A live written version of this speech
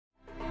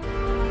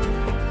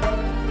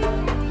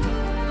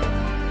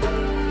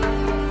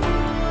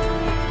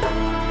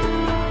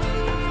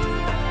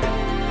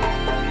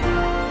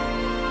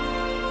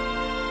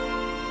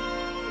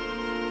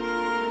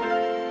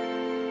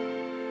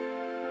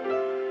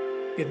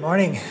Good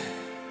morning.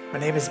 My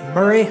name is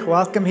Murray.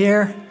 Welcome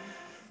here.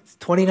 It's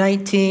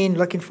 2019.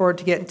 Looking forward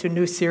to getting to a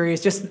new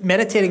series. Just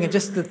meditating and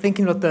just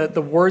thinking about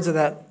the words of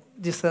that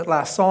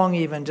last song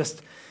even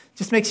just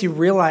makes you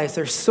realize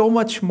there's so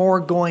much more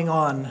going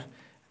on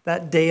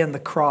that day on the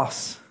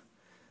cross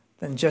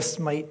than just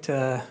might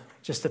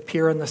just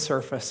appear on the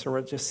surface or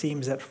what just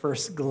seems at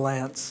first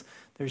glance.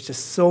 There's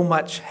just so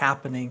much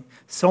happening,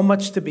 so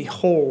much to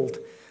behold,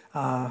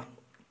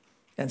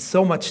 and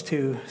so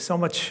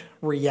much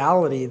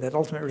reality, that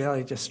ultimate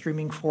reality just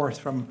streaming forth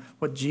from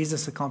what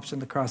Jesus accomplished on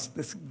the cross.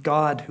 This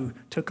God who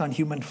took on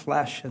human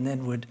flesh and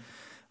then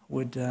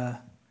would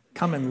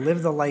come and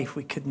live the life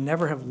we could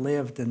never have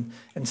lived, and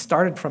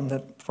started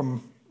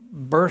from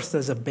birth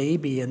as a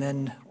baby and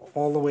then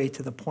all the way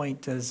to the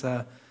point as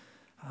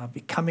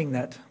becoming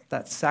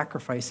that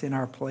sacrifice in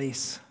our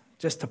place,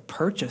 just to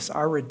purchase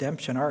our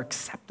redemption, our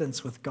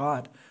acceptance with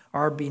God,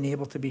 our being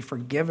able to be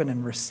forgiven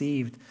and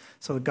received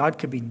so that God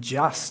could be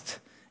just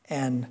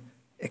and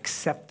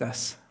accept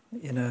us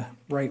in a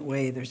right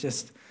way. There's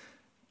just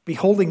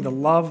beholding the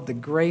love, the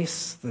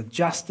grace, the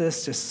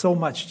justice, just so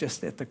much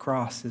just at the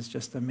cross is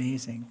just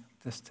amazing.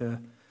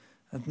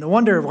 No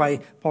wonder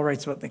why Paul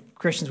writes about the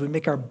Christians, we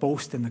make our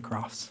boast in the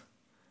cross.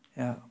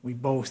 Yeah, we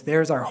boast.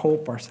 There's our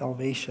hope, our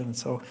salvation.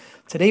 So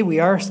today we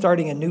are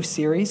starting a new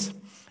series,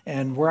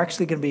 and we're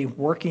actually going to be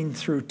working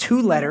through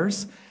two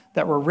letters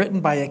that were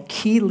written by a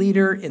key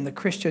leader in the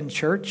Christian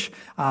church,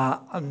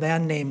 a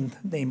man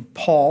named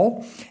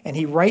Paul. And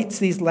he writes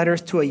these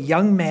letters to a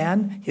young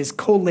man, his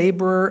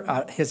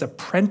co-laborer, his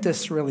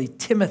apprentice, really,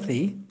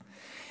 Timothy.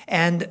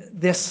 And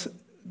this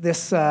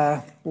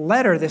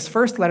letter, this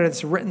first letter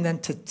that's written then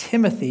to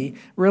Timothy,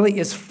 really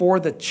is for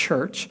the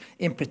church.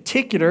 In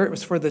particular, it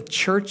was for the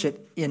church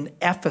in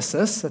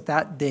Ephesus at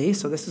that day.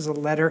 So this is a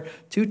letter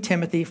to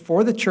Timothy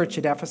for the church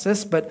at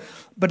Ephesus. But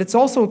it's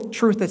also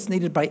truth that's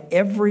needed by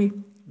every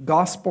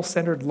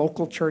gospel-centered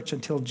local church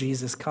until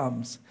Jesus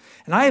comes.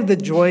 And I have the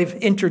joy of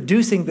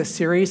introducing this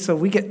series,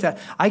 so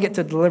I get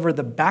to deliver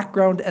the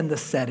background and the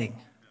setting.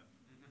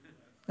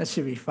 That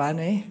should be fun,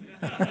 eh?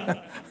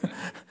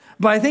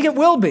 But I think it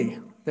will be.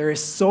 There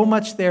is so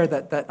much there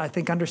that I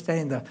think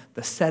understanding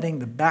the setting,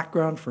 the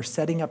background for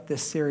setting up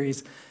this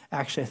series,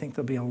 actually I think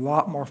there'll be a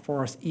lot more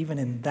for us even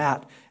in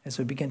that as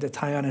we begin to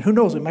tie on. And who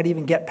knows, we might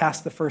even get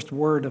past the first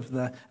word of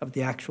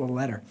the actual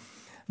letter.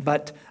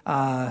 But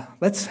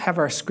let's have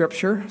our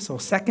scripture. So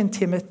 1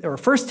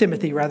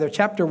 Timothy,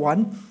 chapter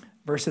 1,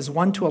 verses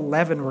 1 to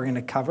 11 we're going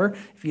to cover.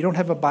 If you don't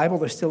have a Bible,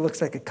 there still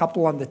looks like a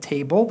couple on the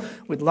table.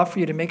 We'd love for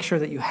you to make sure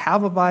that you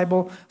have a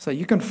Bible so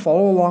you can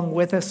follow along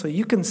with us, so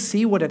you can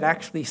see what it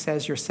actually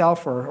says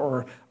yourself,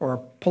 or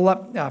pull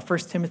up 1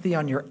 Timothy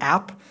on your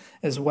app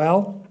as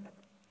well,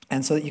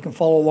 and so that you can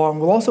follow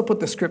along. We'll also put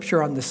the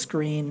scripture on the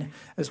screen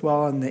as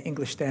well in the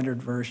English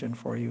Standard Version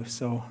for you.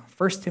 So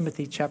 1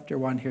 Timothy chapter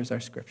 1, here's our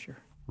scripture.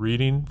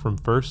 Reading from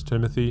 1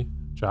 Timothy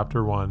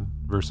chapter 1,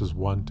 verses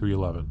 1 to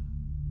 11.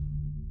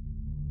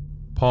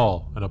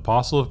 Paul, an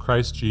apostle of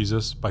Christ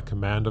Jesus, by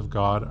command of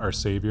God our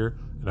Savior,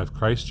 and of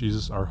Christ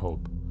Jesus our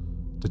hope.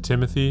 To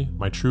Timothy,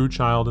 my true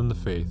child in the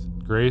faith,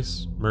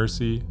 grace,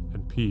 mercy,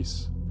 and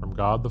peace from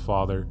God the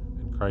Father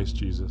and Christ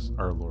Jesus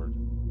our Lord.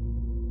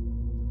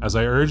 As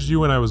I urged you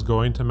when I was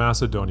going to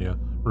Macedonia,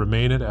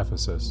 remain at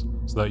Ephesus,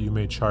 so that you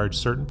may charge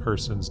certain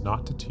persons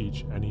not to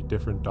teach any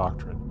different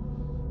doctrine,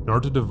 nor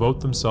to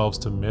devote themselves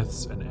to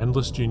myths and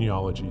endless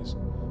genealogies,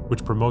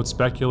 which promote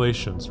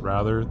speculations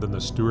rather than the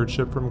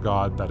stewardship from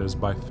God that is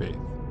by faith.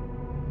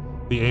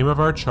 The aim of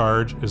our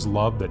charge is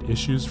love that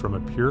issues from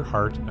a pure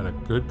heart and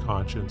a good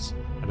conscience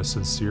and a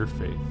sincere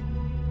faith.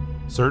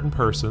 Certain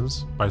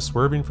persons, by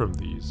swerving from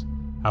these,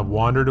 have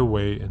wandered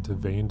away into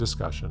vain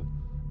discussion,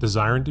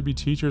 desiring to be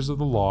teachers of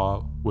the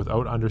law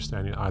without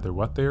understanding either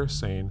what they are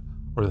saying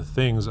or the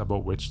things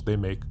about which they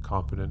make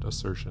confident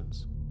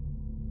assertions.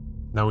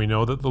 Now we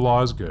know that the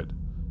law is good,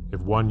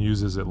 if one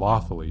uses it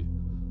lawfully,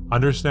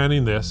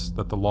 understanding this,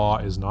 that the law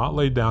is not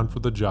laid down for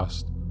the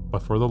just,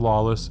 but for the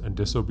lawless and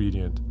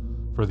disobedient,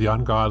 for the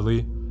ungodly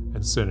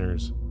and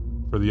sinners,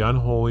 for the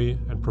unholy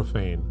and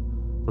profane,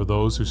 for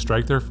those who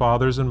strike their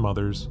fathers and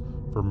mothers,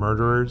 for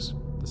murderers,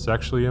 the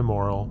sexually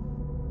immoral,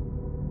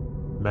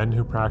 men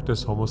who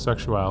practice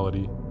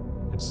homosexuality,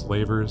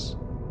 enslavers,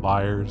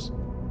 liars,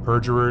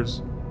 perjurers,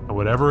 and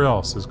whatever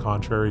else is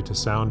contrary to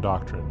sound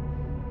doctrine,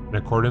 in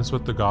accordance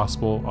with the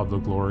gospel of the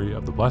glory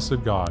of the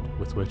blessed God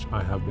with which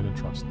I have been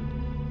entrusted.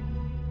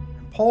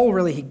 Paul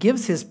really, he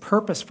gives his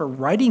purpose for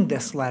writing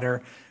this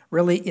letter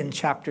really in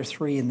chapter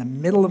 3. In the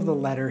middle of the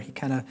letter, he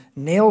kind of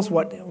nails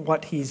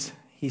what he's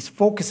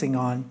focusing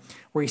on,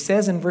 where he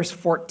says in verse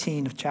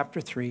 14 of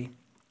chapter 3,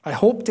 I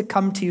hope to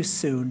come to you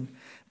soon,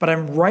 but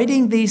I'm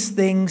writing these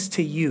things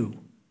to you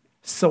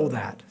so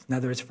that, in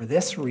other words, for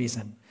this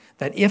reason,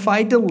 that if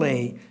I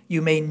delay,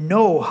 you may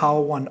know how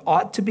one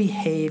ought to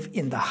behave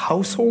in the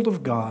household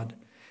of God,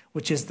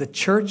 which is the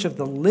church of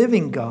the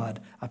living God,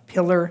 a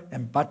pillar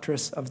and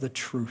buttress of the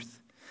truth.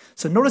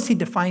 So notice he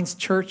defines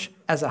church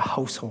as a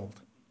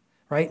household,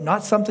 right?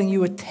 Not something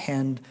you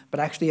attend, but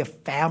actually a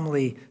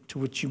family to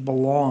which you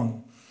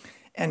belong.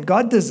 And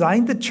God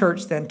designed the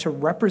church then to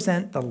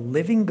represent the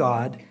living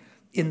God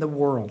in the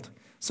world.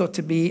 So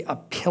to be a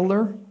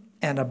pillar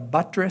and a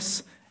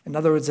buttress, in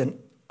other words, an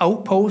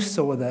outpost.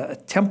 So the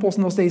temples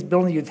in those days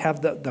building, you'd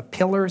have the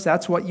pillars.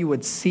 That's what you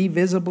would see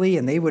visibly,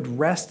 and they would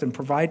rest and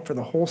provide for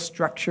the whole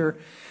structure.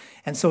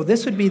 And so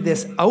this would be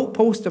this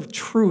outpost of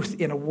truth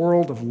in a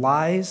world of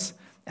lies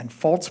and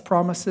false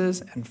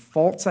promises and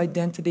false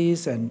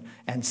identities and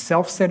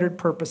self-centered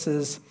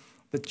purposes.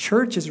 The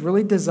church is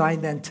really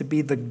designed then to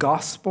be the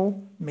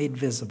gospel made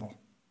visible.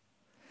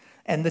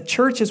 And the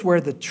church is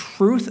where the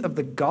truth of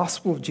the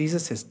gospel of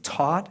Jesus is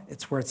taught.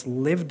 It's where it's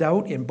lived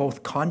out in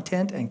both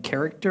content and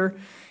character.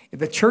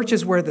 The church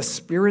is where the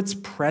Spirit's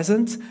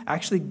presence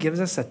actually gives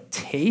us a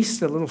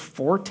taste, a little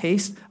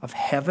foretaste of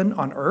heaven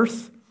on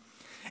earth.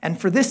 And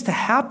for this to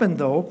happen,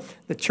 though,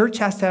 the church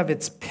has to have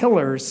its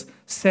pillars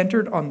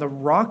centered on the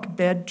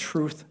rock-bed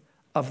truth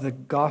of the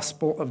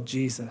gospel of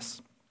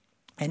Jesus.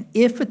 And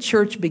if a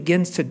church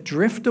begins to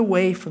drift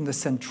away from the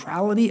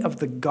centrality of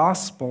the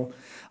gospel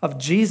of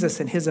Jesus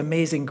and his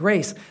amazing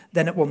grace,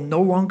 then it will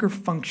no longer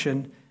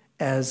function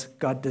as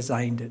God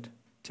designed it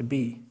to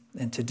be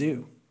and to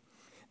do.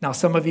 Now,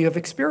 some of you have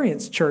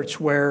experienced church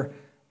where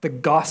the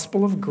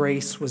gospel of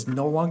grace was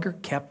no longer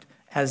kept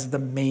as the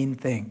main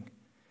thing,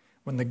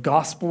 when the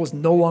gospel was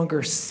no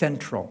longer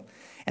central.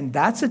 And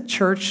that's a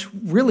church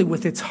really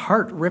with its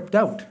heart ripped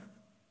out.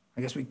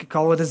 I guess we could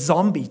call it a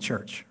zombie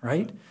church,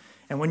 right?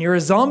 And when you're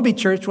a zombie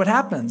church, what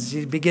happens?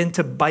 You begin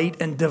to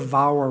bite and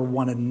devour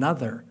one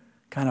another,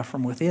 kind of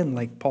from within,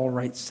 like Paul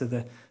writes to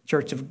the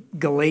church of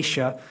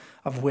Galatia,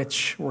 of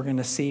which we're going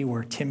to see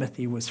where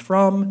Timothy was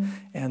from.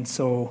 And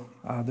so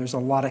there's a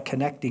lot of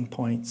connecting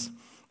points.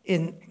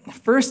 In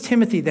 1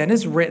 Timothy then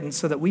is written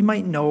so that we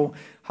might know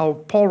how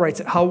Paul writes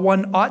it, how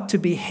one ought to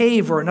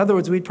behave, or in other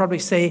words, we'd probably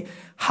say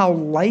how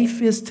life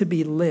is to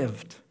be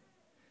lived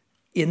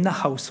in the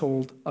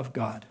household of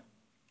God,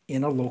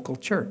 in a local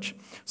church.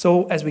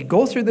 So as we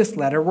go through this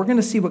letter, we're going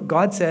to see what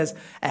God says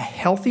a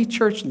healthy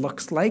church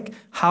looks like.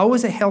 How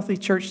is a healthy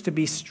church to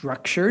be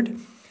structured?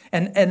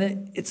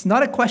 And it's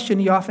not a question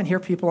you often hear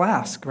people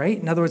ask, right?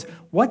 In other words,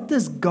 what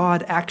does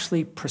God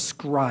actually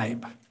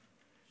prescribe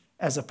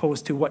as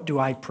opposed to what do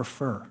I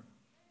prefer?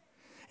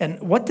 And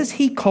what does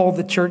he call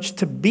the church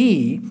to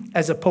be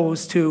as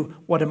opposed to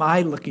what am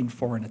I looking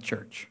for in a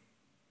church?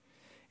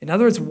 In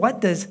other words,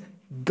 what does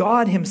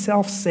God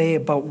himself say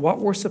about what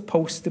we're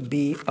supposed to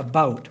be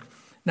about?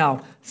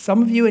 Now,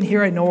 some of you in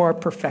here I know are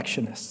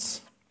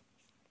perfectionists.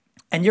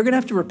 And you're going to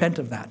have to repent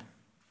of that,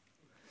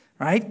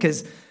 right?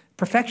 Because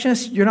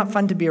perfectionists, you're not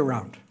fun to be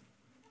around.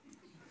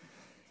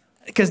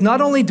 Because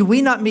not only do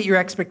we not meet your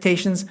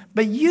expectations,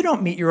 but you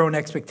don't meet your own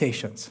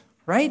expectations,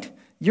 right?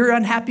 You're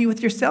unhappy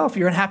with yourself.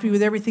 You're unhappy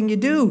with everything you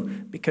do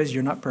because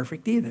you're not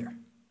perfect either.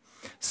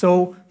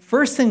 So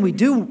first thing we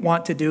do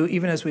want to do,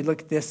 even as we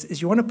look at this,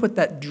 is you want to put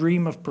that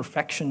dream of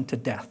perfection to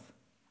death.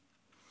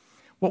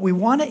 What we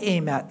want to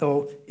aim at,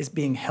 though, is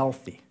being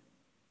healthy.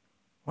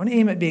 We want to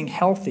aim at being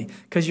healthy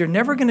because you're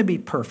never going to be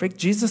perfect.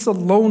 Jesus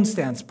alone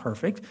stands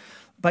perfect,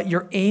 but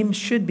your aim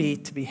should be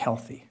to be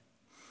healthy.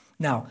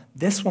 Now,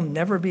 this will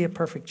never be a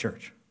perfect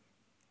church,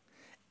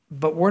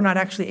 but we're not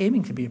actually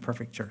aiming to be a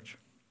perfect church.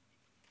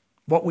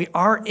 What we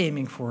are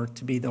aiming for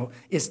to be, though,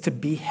 is to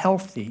be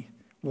healthy,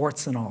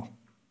 warts and all.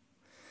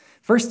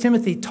 1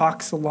 Timothy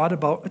talks a lot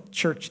about a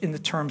church in the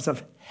terms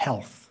of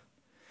health.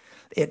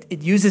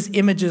 It uses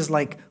images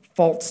like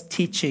false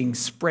teaching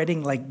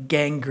spreading like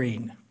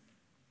gangrene.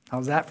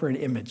 How's that for an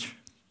image,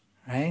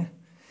 right?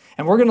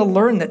 And we're going to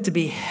learn that to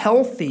be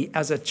healthy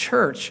as a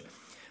church,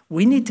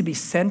 we need to be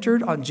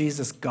centered on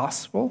Jesus'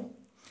 gospel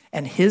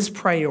and his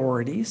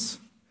priorities.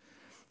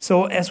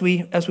 So as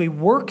we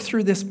work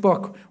through this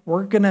book,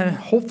 we're going to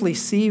hopefully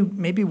see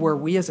maybe where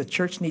we as a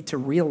church need to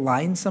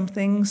realign some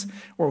things,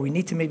 or we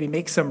need to maybe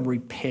make some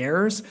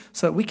repairs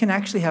so that we can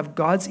actually have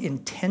God's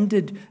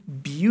intended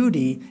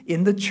beauty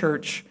in the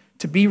church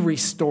to be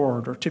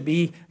restored or to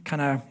be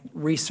kind of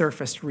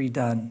resurfaced,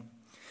 redone.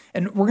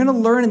 And we're going to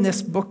learn in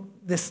this book,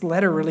 this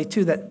letter really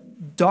too,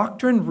 that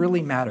doctrine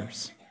really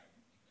matters.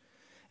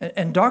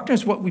 And doctrine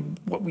is what we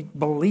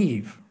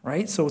believe,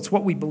 right? So it's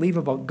what we believe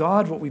about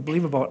God, what we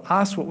believe about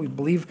us, what we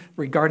believe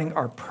regarding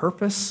our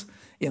purpose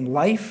in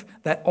life.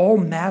 That all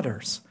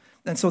matters.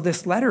 And so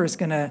this letter is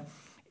going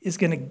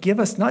to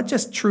give us not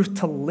just truth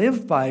to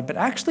live by, but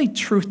actually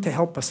truth to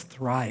help us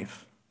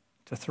thrive,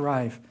 to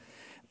thrive.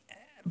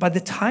 By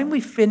the time we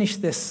finish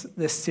this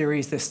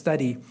series, this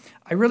study,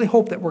 I really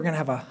hope that we're going to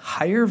have a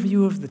higher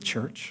view of the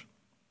church,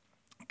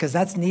 because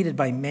that's needed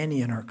by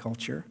many in our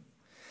culture.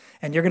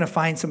 And you're going to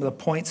find some of the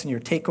points in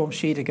your take-home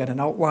sheet. I got an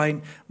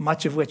outline,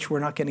 much of which we're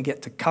not going to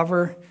get to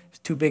cover. It's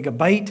too big a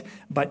bite,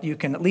 but you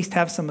can at least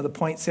have some of the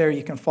points there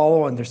you can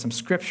follow, and there's some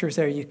scriptures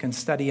there you can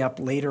study up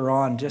later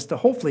on just to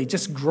hopefully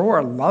just grow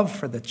our love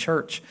for the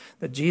church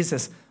that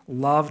Jesus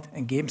loved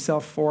and gave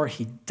himself for.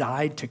 He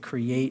died to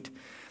create.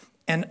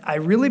 And I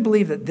really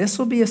believe that this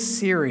will be a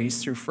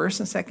series through 1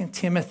 and 2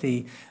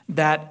 Timothy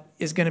that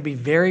is going to be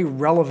very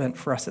relevant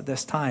for us at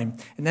this time.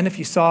 And then if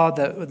you saw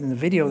in the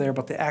video there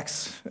about the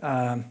Acts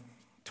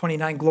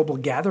 29 global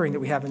gathering that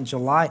we have in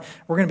July,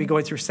 we're going to be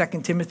going through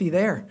 2 Timothy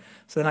there.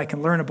 So then I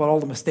can learn about all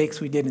the mistakes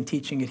we did in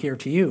teaching it here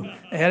to you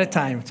ahead of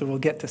time. So we'll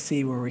get to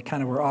see where we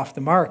kind of were off the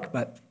mark.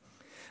 But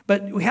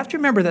we have to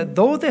remember that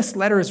though this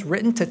letter is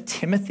written to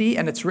Timothy,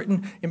 and it's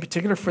written in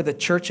particular for the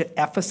church at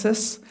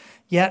Ephesus,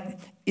 yet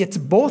it's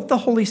both the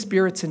Holy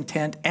Spirit's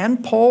intent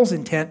and Paul's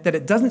intent that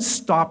it doesn't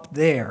stop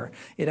there.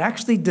 It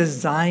actually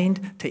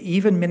designed to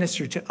even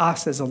minister to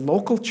us as a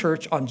local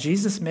church on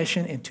Jesus'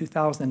 mission in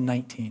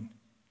 2019.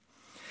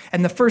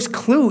 And the first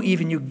clue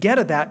even you get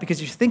of that,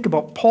 because you think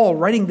about Paul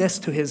writing this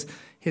to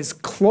his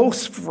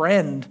close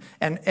friend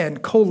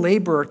and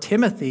co-laborer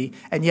Timothy,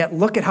 and yet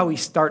look at how he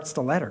starts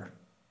the letter.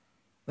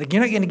 Like,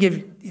 you're not going to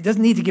he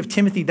doesn't need to give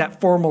Timothy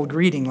that formal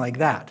greeting like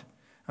that,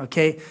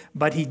 okay?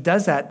 But he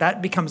does that.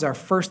 That becomes our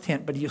first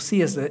hint. But you'll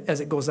see as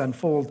it goes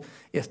unfold,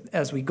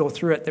 as we go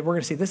through it, that we're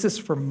going to see this is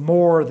for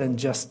more than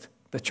just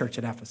the church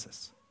at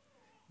Ephesus.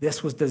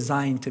 This was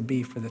designed to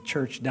be for the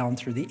church down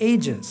through the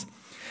ages.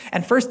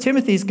 And 1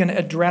 Timothy is going to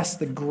address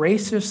the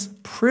gracious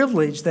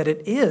privilege that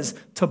it is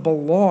to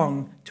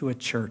belong to a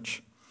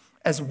church,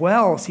 as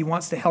well as he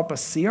wants to help us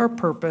see our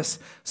purpose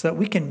so that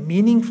we can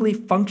meaningfully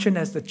function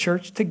as the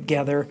church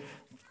together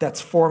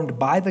that's formed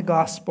by the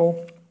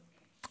gospel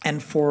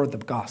and for the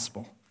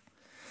gospel.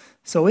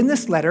 So in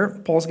this letter,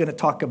 Paul's going to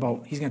talk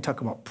about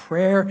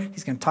prayer.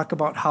 He's going to talk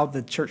about how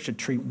the church should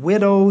treat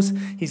widows.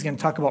 He's going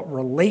to talk about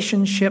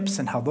relationships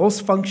and how those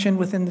function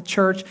within the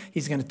church.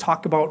 He's going to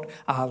talk about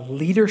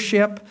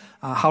leadership.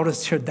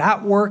 Should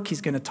that work?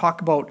 He's going to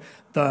talk about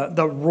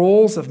the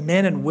roles of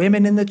men and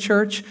women in the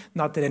church.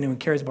 Not that anyone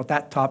cares about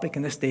that topic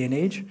in this day and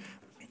age.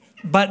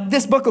 But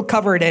this book will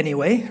cover it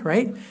anyway,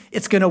 right?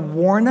 It's going to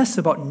warn us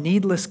about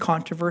needless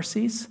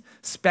controversies,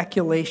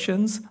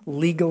 speculations,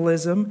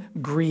 legalism,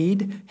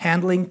 greed,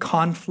 handling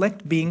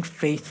conflict, being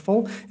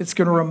faithful. It's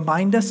going to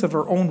remind us of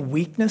our own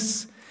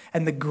weakness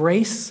and the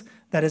grace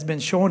that has been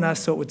shown us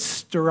so it would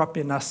stir up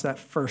in us that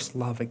first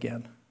love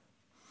again.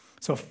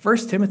 So 1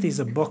 Timothy is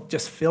a book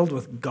just filled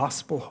with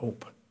gospel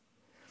hope.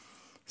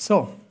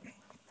 So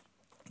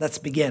let's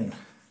begin.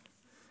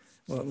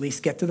 We'll at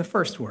least get to the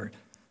first word.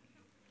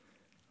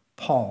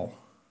 Paul,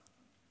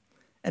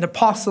 an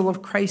apostle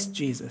of Christ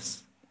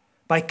Jesus,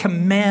 by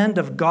command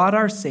of God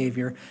our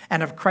Savior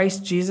and of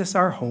Christ Jesus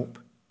our hope.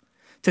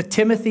 To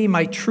Timothy,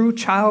 my true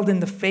child in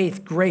the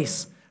faith,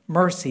 grace,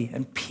 mercy,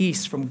 and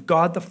peace from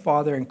God the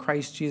Father and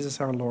Christ Jesus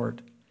our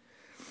Lord.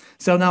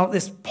 So now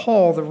this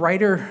Paul, the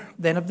writer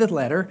then of the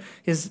letter,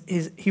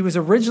 he was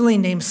originally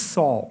named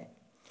Saul.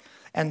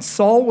 And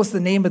Saul was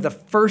the name of the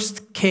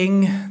first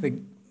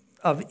king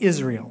of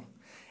Israel.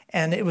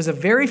 And it was a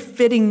very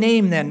fitting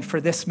name then for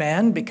this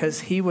man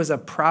because he was a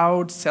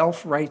proud,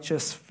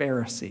 self-righteous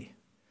Pharisee.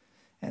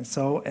 And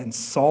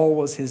Saul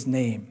was his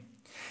name.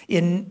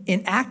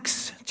 In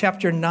Acts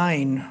chapter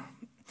 9,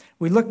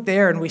 we look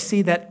there and we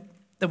see that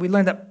we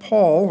learn that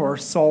Paul, or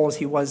Saul as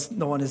he was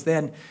known as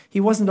then, he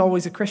wasn't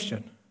always a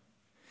Christian.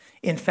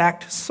 In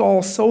fact,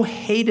 Saul so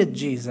hated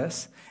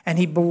Jesus and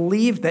he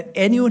believed that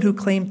anyone who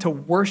claimed to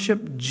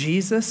worship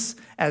Jesus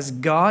as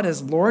God,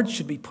 as Lord,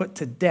 should be put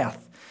to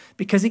death,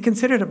 because he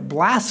considered it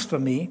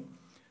blasphemy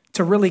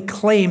to really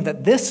claim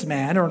that this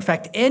man, or in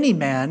fact any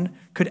man,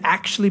 could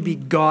actually be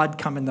God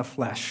come in the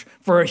flesh.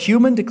 For a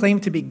human to claim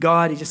to be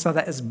God, he just saw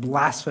that as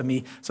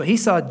blasphemy. So he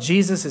saw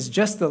Jesus as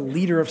just the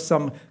leader of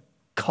some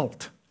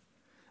cult,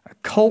 a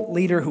cult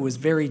leader who was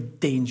very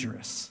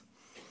dangerous.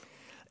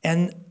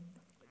 And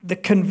the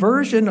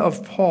conversion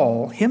of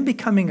Paul, him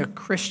becoming a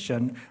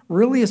Christian,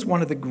 really is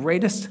one of the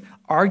greatest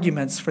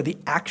arguments for the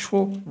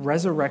actual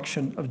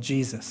resurrection of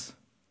Jesus.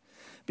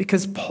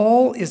 Because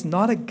Paul is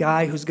not a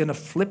guy who's going to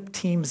flip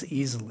teams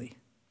easily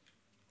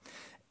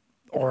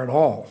or at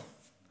all.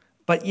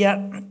 But yet,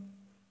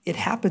 it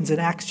happens in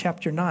Acts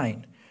chapter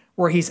 9,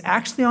 where he's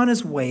actually on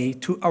his way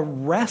to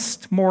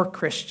arrest more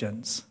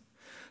Christians.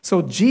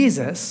 So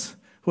Jesus,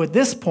 who at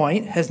this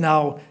point has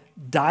now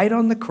died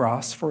on the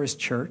cross for his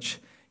church,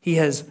 he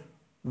has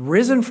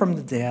risen from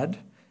the dead,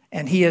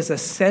 and he has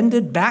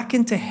ascended back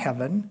into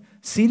heaven,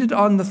 seated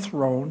on the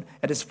throne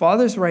at his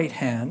Father's right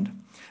hand.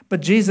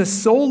 But Jesus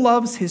so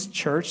loves his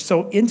church,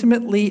 so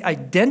intimately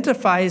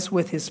identifies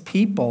with his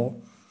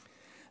people,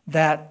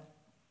 that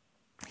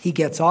he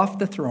gets off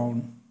the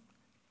throne,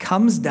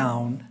 comes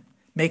down,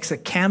 makes a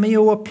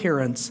cameo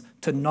appearance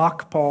to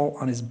knock Paul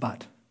on his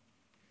butt.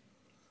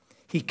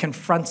 He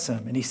confronts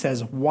him and he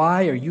says,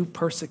 "Why are you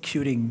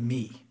persecuting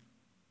me?"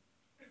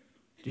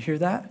 Did you hear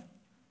that?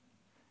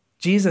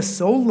 Jesus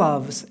so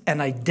loves and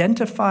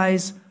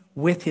identifies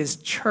with his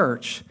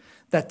church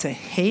that to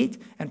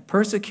hate and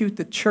persecute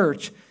the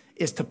church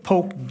is to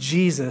poke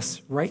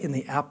Jesus right in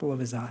the apple of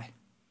his eye.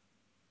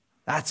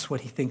 That's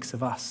what he thinks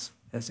of us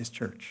as his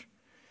church.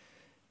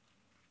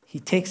 He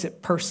takes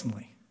it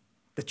personally.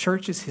 The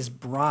church is his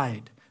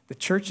bride. The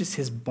church is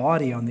his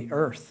body on the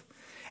earth.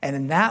 And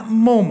in that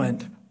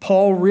moment,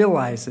 Paul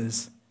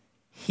realizes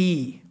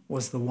he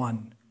was the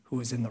one who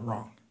was in the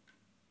wrong.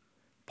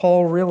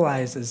 Paul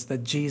realizes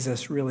that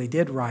Jesus really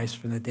did rise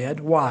from the dead.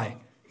 Why?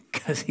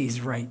 Because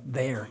he's right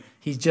there.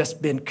 He's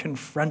just been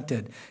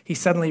confronted. He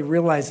suddenly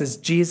realizes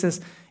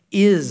Jesus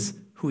is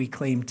who he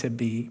claimed to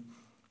be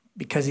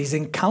because he's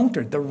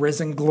encountered the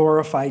risen,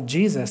 glorified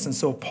Jesus. And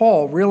so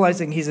Paul,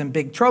 realizing he's in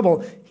big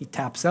trouble, he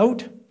taps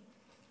out.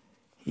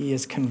 He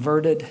is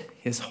converted.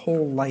 His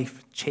whole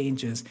life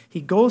changes. He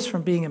goes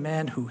from being a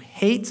man who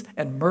hates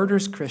and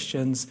murders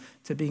Christians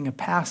to being a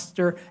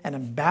pastor and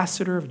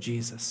ambassador of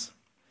Jesus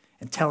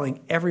and telling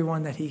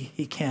everyone that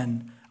he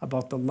can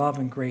about the love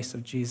and grace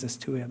of Jesus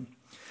to him.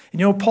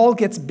 And Paul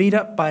gets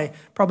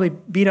probably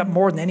beat up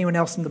more than anyone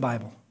else in the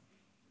Bible,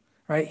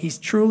 right? He's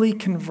truly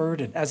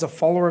converted as a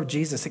follower of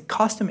Jesus. It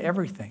cost him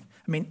everything.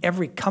 I mean,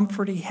 every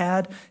comfort he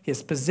had,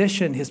 his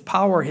position, his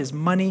power, his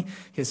money,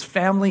 his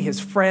family, his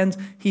friends,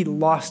 he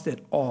lost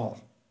it all.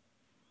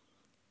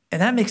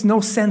 And that makes no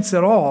sense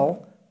at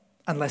all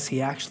unless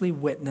he actually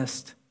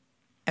witnessed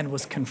and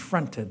was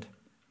confronted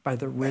by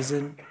the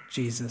risen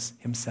Jesus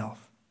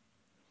himself.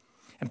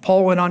 And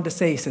Paul went on to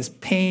say, he says,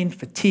 pain,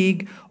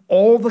 fatigue,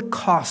 all the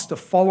cost of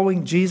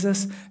following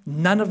Jesus,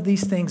 none of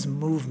these things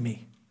move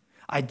me.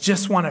 I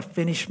just want to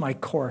finish my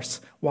course.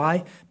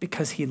 Why?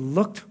 Because he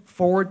looked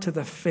forward to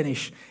the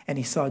finish and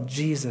he saw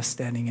Jesus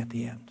standing at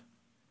the end.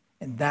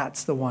 And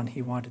that's the one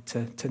he wanted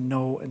to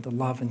know and to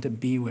love and to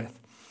be with.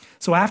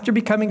 So after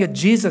becoming a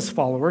Jesus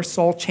follower,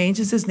 Saul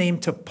changes his name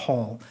to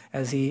Paul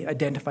as he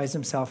identifies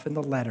himself in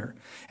the letter.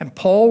 And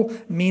Paul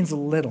means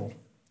little.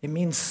 It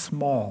means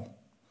small.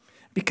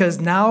 Because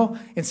now,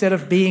 instead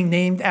of being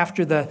named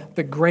after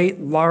the great,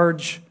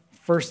 large,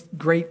 first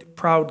great,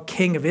 proud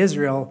king of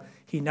Israel,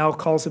 he now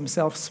calls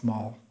himself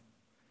small.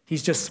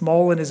 He's just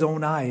small in his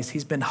own eyes.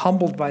 He's been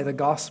humbled by the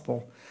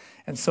gospel.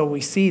 And so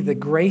we see the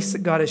grace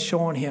that God has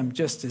shown him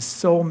just has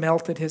so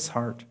melted his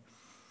heart.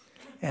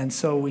 And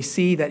so we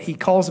see that he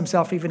calls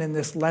himself, even in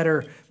this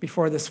letter,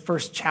 before this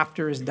first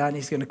chapter is done,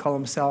 he's going to call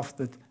himself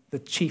the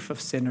chief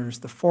of sinners,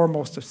 the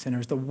foremost of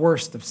sinners, the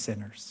worst of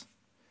sinners.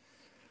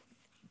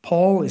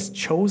 Paul is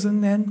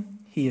chosen then.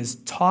 He is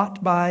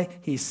taught by,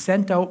 he's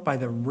sent out by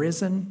the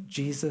risen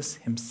Jesus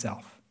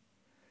himself.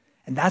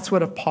 And that's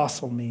what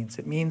apostle means.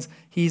 It means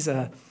he's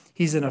an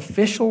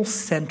official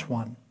sent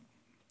one.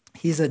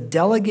 He's a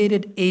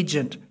delegated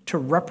agent to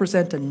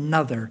represent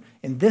another,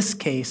 in this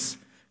case,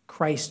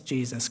 Christ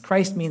Jesus.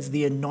 Christ means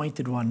the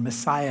anointed one,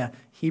 Messiah.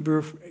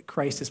 Hebrew,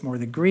 Christ is more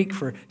the Greek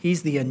for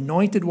he's the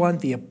anointed one,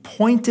 the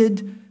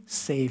appointed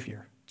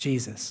Savior,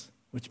 Jesus,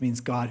 which means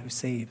God who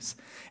saves.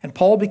 And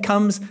Paul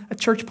becomes a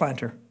church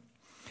planter.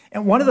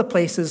 And one of the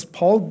places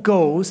Paul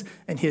goes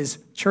in his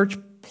church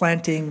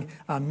planting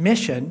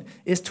mission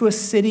is to a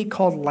city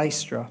called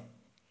Lystra.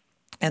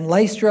 And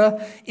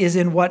Lystra is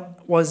in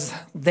what was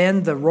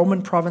then the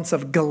Roman province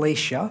of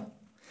Galatia.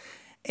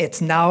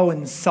 It's now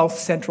in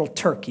south-central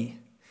Turkey.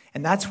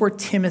 And that's where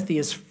Timothy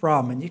is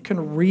from. And you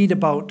can read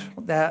about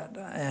that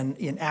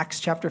in Acts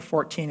chapter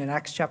 14 and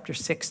Acts chapter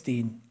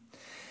 16.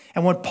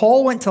 And when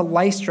Paul went to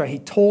Lystra, he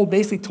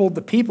basically told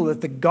the people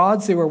that the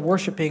gods they were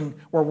worshiping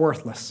were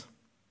worthless.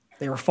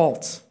 They were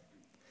false.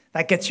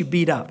 That gets you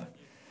beat up.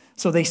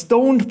 So they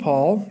stoned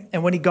Paul,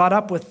 and when he got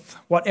up with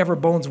whatever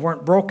bones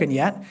weren't broken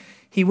yet,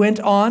 he went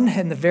on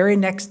and the very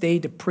next day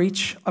to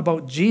preach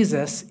about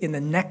Jesus in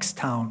the next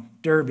town,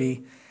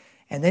 Derbe.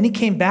 And then he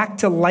came back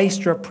to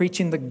Lystra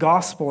preaching the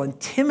gospel. And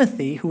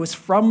Timothy, who was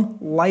from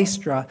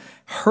Lystra,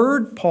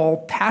 heard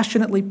Paul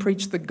passionately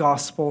preach the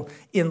gospel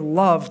in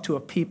love to a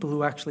people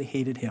who actually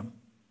hated him.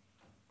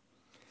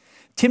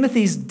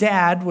 Timothy's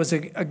dad was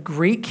a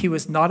Greek. He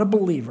was not a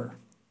believer.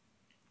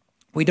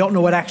 We don't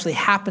know what actually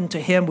happened to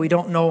him. We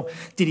don't know,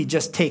 did he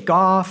just take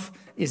off?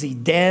 Is he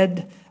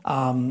dead?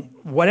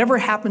 Whatever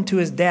happened to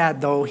his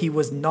dad, though, he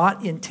was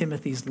not in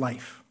Timothy's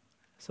life.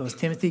 So as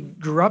Timothy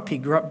grew up,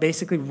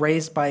 basically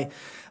raised by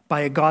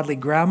a godly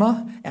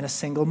grandma and a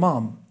single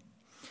mom.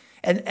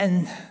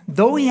 And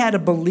though he had a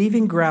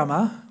believing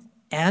grandma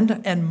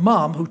and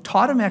mom who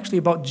taught him actually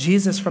about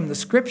Jesus from the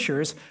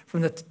scriptures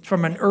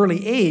from an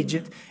early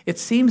age, it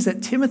seems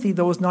that Timothy,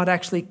 though, was not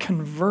actually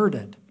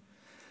converted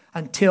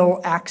until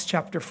Acts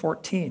chapter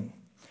 14,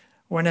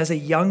 when as a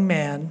young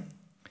man,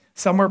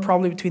 somewhere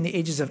probably between the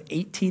ages of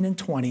 18 and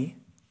 20,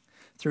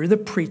 through the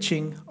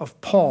preaching of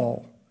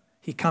Paul,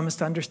 he comes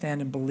to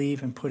understand and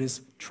believe and put his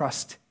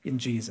trust in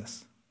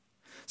Jesus.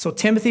 So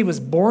Timothy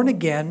was born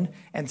again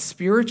and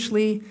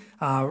spiritually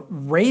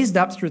raised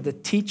up through the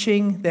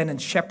teaching then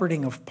and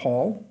shepherding of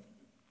Paul,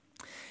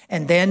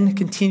 and then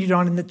continued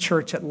on in the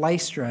church at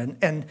Lystra.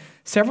 And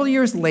several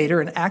years later,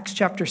 in Acts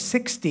chapter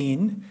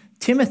 16,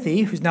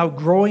 Timothy, who's now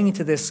growing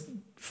into this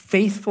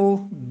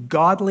faithful,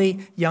 godly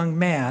young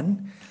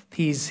man,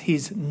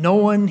 He's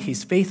known,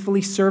 he's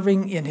faithfully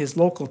serving in his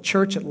local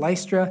church at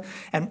Lystra,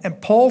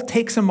 and Paul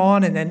takes him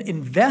on and then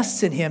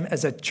invests in him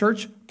as a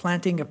church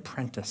planting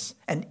apprentice,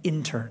 an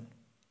intern,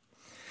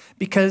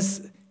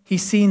 because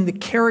he's seen the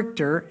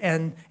character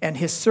and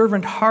his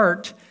servant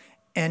heart,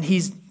 and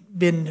he's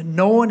been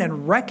known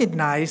and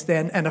recognized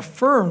and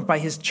affirmed by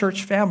his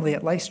church family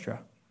at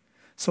Lystra.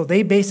 So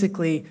they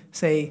basically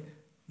say,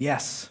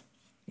 yes,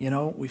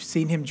 We've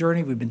seen him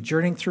journey. We've been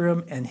journeying through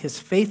him and his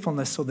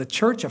faithfulness. So the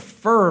church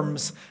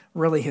affirms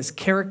really his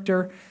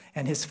character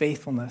and his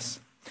faithfulness.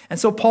 And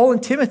so Paul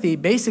and Timothy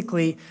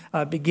basically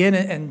begin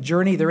and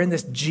journey. They're in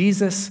this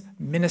Jesus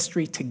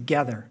ministry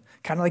together,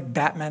 kind of like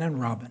Batman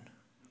and Robin.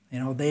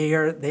 They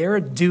are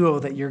a duo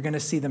that you're going to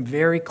see them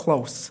very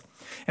close.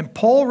 And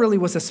Paul really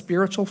was a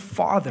spiritual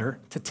father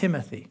to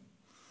Timothy.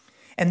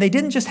 And they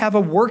didn't just have a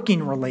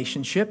working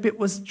relationship, it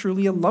was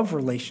truly a love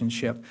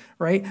relationship,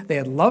 right? They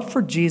had love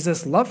for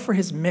Jesus, love for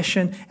his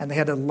mission, and they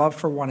had a love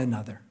for one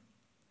another.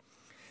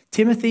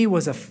 Timothy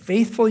was a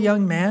faithful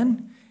young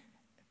man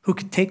who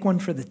could take one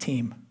for the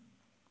team.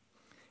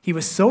 He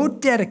was so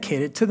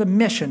dedicated to the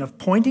mission of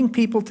pointing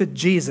people to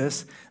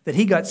Jesus that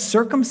he got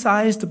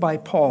circumcised by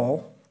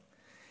Paul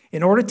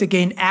in order to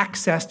gain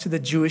access to the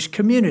Jewish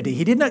community.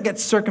 He did not get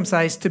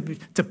circumcised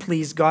to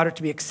please God or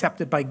to be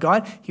accepted by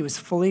God. He was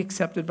fully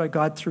accepted by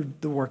God through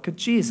the work of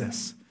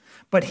Jesus.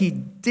 But he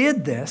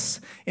did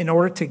this in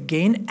order to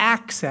gain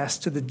access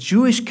to the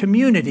Jewish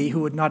community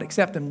who would not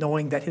accept him,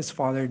 knowing that his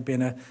father had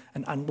been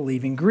an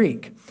unbelieving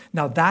Greek.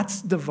 Now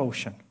that's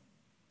devotion,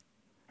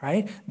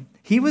 right?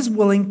 He was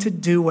willing to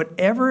do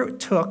whatever it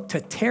took to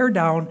tear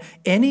down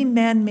any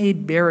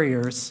man-made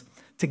barriers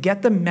to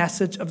get the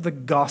message of the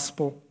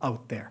gospel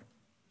out there.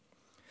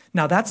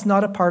 Now, that's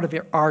not a part of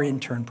our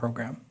intern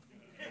program.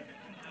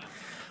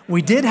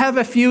 We did have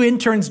a few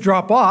interns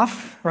drop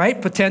off, right?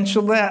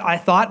 Potentially, I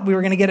thought we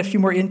were going to get a few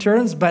more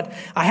interns, but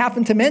I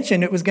happened to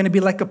mention it was going to be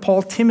like a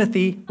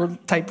Paul-Timothy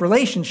type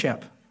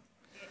relationship.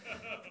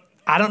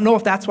 I don't know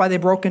if that's why they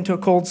broke into a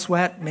cold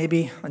sweat,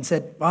 maybe, and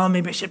said, well,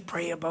 maybe I should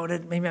pray about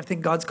it. Maybe I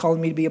think God's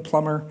calling me to be a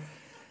plumber,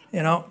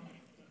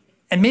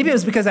 And maybe it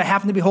was because I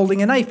happened to be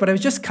holding a knife, but I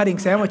was just cutting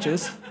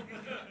sandwiches.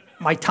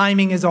 My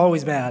timing is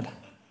always bad.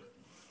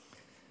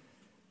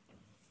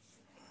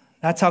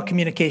 That's how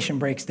communication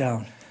breaks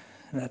down.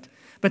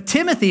 But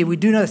Timothy, we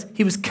do know this,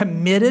 he was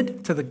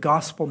committed to the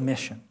gospel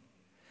mission.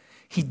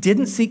 He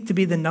didn't seek to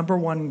be the number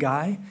one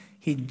guy.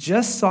 He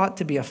just sought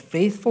to be a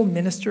faithful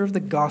minister of the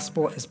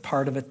gospel as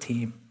part of a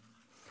team.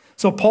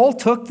 So Paul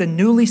took the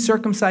newly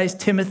circumcised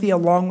Timothy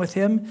along with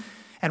him.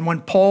 And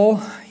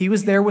he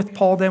was there with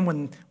Paul then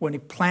when he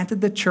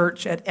planted the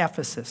church at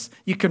Ephesus.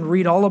 You can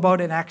read all about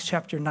it in Acts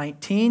chapter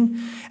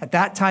 19. At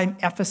that time,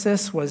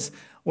 Ephesus was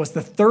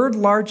the third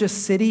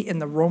largest city in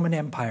the Roman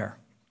Empire.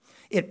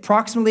 It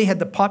approximately had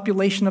the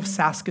population of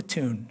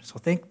Saskatoon. So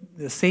think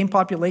the same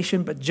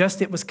population, but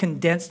just it was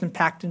condensed and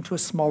packed into a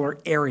smaller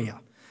area.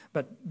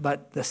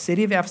 But the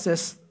city of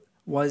Ephesus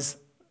was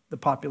the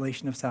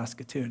population of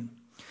Saskatoon.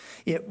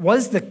 It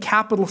was the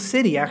capital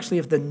city, actually,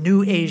 of the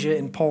New Asia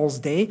in Paul's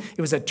day.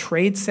 It was a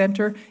trade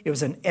center. It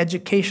was an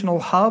educational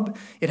hub.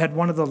 It had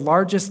one of the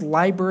largest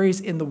libraries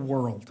in the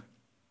world.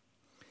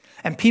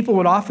 And people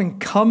would often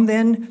come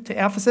then to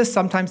Ephesus.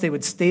 Sometimes they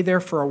would stay there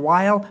for a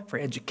while for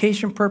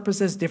education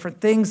purposes, different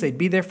things. They'd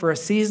be there for a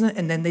season,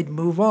 and then they'd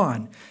move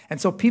on.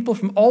 And so people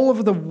from all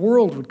over the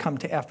world would come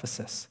to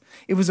Ephesus.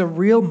 It was a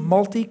real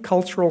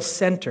multicultural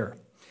center.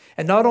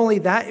 And not only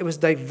that, it was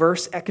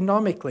diverse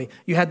economically.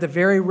 You had the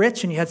very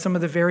rich and you had some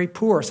of the very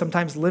poor,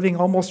 sometimes living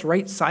almost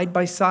right side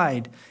by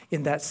side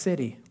in that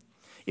city.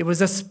 It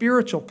was a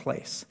spiritual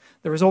place.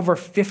 There was over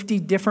 50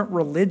 different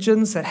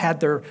religions that had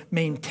their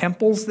main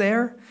temples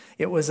there.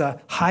 It was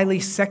a highly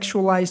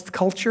sexualized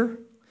culture.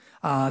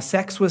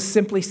 Sex was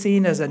simply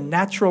seen as a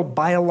natural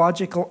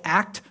biological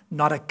act,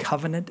 not a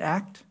covenant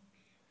act.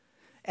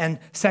 And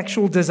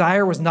sexual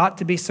desire was not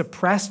to be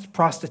suppressed.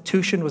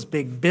 Prostitution was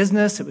big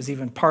business. It was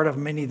even part of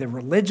many of the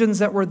religions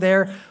that were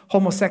there.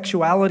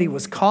 Homosexuality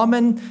was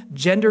common.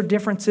 Gender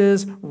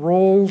differences,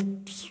 roles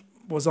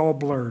was all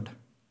blurred.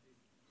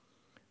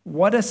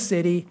 What a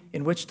city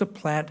in which to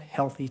plant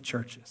healthy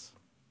churches.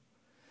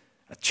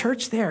 A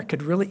church there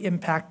could really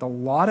impact a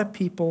lot of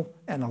people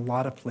and a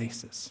lot of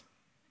places.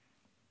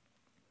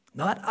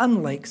 Not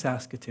unlike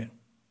Saskatoon.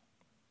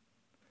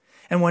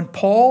 And when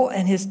Paul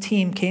and his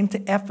team came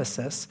to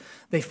Ephesus,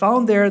 they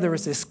found there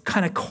was this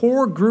kind of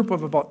core group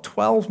of about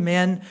 12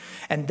 men,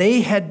 and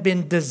they had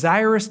been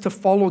desirous to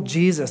follow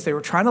Jesus. They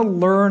were trying to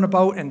learn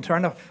about and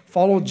trying to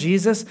follow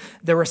Jesus.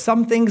 There were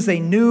some things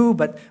they knew,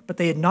 but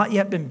they had not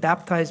yet been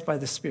baptized by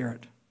the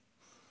Spirit.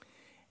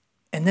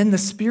 And then the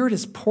Spirit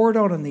is poured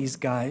out on these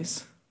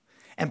guys,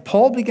 and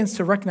Paul begins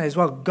to recognize,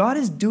 well, God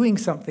is doing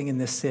something in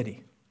this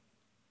city.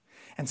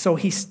 And so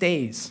he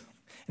stays.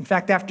 In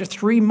fact, after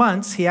 3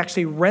 months, he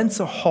actually rents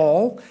a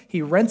hall.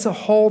 He rents a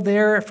hall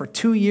there for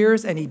 2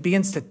 years, and he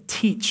begins to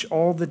teach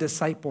all the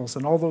disciples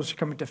and all those who are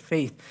coming to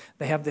faith.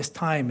 They have this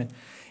time,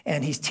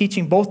 and he's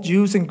teaching both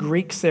Jews and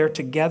Greeks there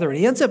together. And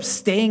he ends up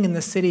staying in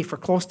the city for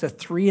close to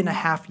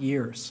 3.5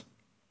 years.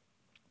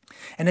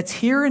 And it's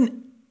here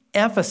in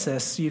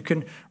Ephesus, you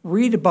can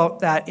read about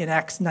that in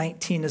Acts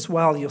 19 as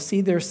well. You'll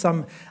see there's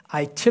some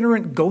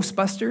itinerant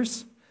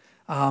Ghostbusters.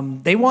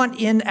 They want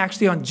in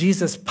actually on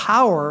Jesus'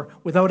 power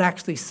without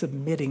actually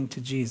submitting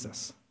to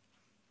Jesus.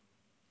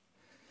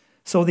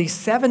 So these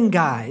 7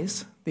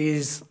 guys,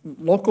 these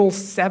local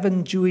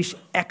 7 Jewish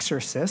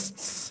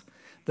exorcists,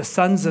 the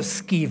sons of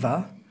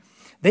Sceva,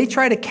 They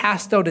try to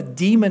cast out a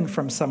demon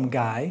from some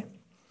guy,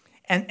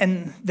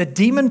 and the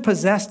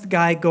demon-possessed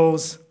guy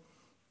goes,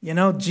 you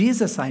know,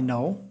 Jesus I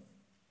know,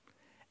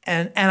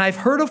 and I've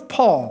heard of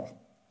Paul,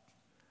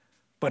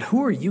 but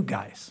who are you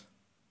guys?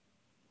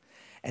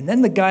 And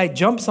then the guy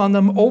jumps on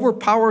them,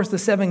 overpowers the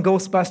 7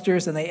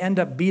 Ghostbusters, and they end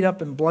up beat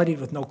up and bloodied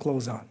with no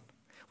clothes on,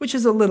 which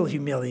is a little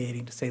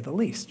humiliating to say the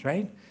least,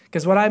 right?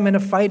 Because when I'm in a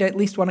fight, I at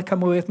least want to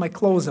come away with my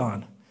clothes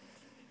on.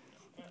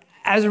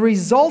 As a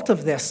result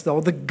of this,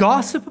 though, the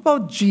gossip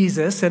about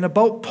Jesus and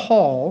about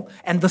Paul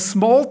and the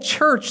small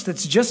church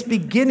that's just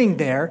beginning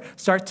there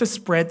starts to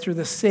spread through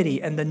the city.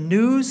 And the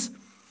news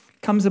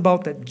comes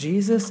about that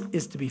Jesus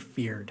is to be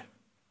feared.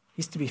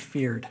 He's to be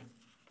feared.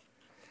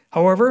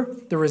 However,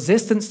 the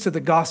resistance to the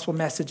gospel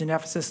message in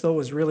Ephesus, though,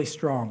 was really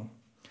strong.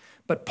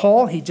 But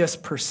Paul, he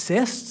just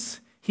persists.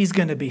 He's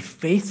going to be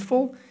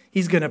faithful.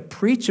 He's going to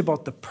preach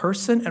about the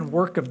person and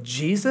work of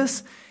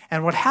Jesus.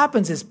 And what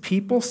happens is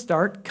people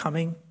start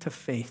coming to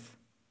faith.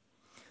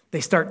 They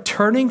start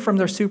turning from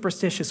their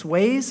superstitious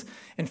ways.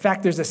 In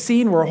fact, there's a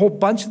scene where a whole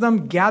bunch of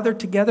them gather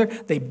together.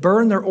 They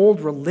burn their old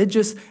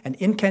religious and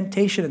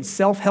incantation and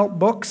self-help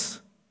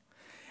books.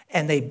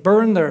 And they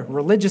burn their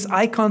religious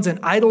icons and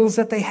idols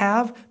that they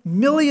have.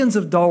 Millions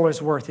of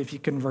dollars worth if you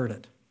convert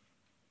it.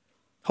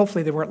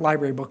 Hopefully they weren't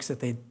library books that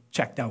they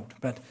checked out.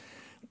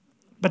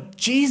 But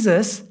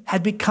Jesus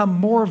had become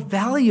more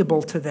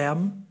valuable to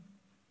them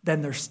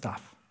than their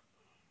stuff.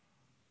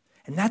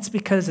 And that's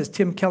because, as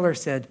Tim Keller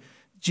said,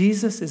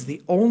 Jesus is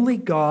the only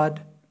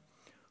God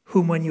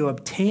whom when you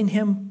obtain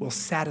him will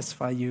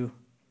satisfy you,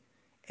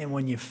 and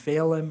when you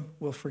fail him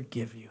will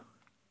forgive you.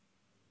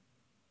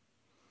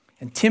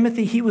 And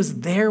Timothy, he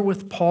was there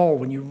with Paul.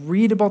 When you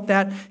read about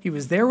that, he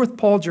was there with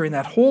Paul during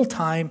that whole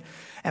time.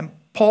 And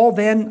Paul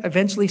then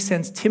eventually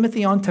sends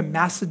Timothy on to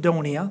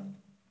Macedonia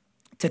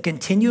to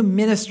continue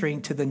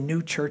ministering to the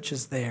new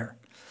churches there.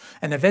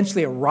 And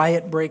eventually a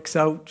riot breaks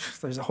out.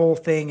 There's a whole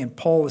thing, and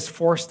Paul is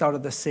forced out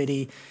of the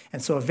city. And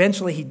so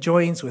eventually he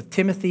joins with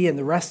Timothy and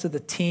the rest of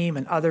the team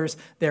and others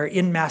there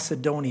in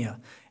Macedonia.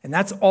 And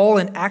that's all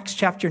in Acts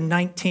chapter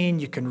 19.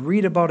 You can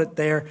read about it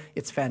there.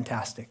 It's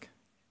fantastic.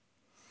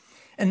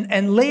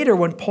 And later,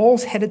 when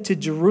Paul's headed to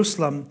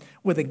Jerusalem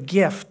with a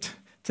gift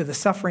to the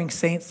suffering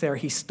saints there,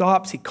 he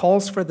stops, he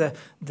calls for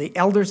the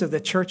elders of the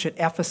church at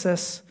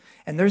Ephesus.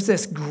 And there's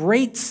this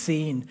great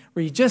scene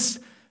where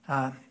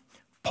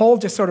Paul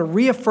just sort of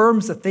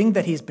reaffirms the thing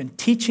that he's been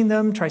teaching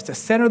them, tries to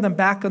center them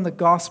back on the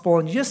gospel,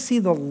 and you just see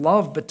the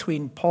love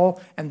between Paul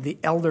and the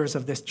elders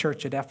of this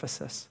church at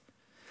Ephesus.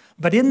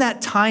 But in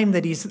that time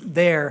that he's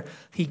there,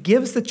 he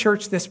gives the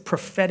church this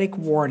prophetic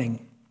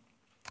warning.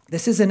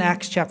 This is in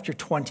Acts chapter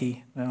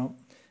 20. Now,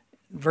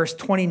 verse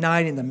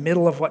 29, in the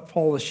middle of what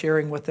Paul is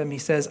sharing with them, he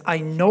says, I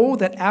know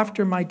that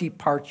after my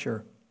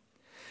departure,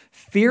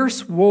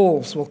 fierce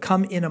wolves will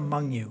come in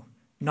among you,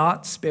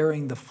 not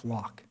sparing the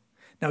flock.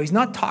 Now, he's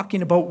not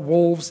talking about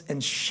wolves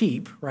and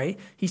sheep, right?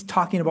 He's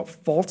talking about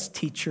false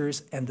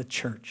teachers and the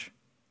church.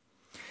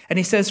 And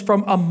he says,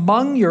 from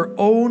among your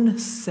own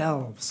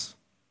selves.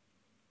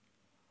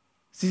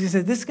 So he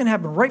said, this is going to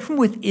happen right from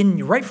within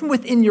you, right from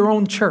within your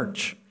own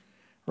church,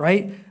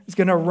 right? It's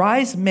going to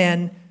arise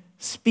men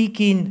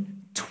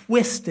speaking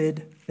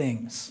twisted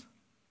things,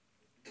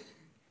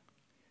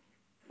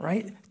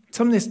 right?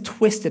 Some of this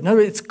twisted. In other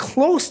words, it's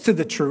close to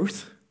the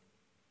truth,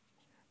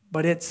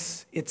 but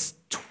it's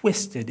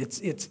twisted.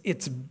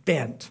 It's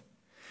bent.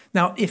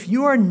 Now, if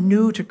you are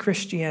new to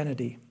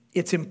Christianity,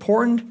 it's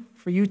important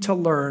for you to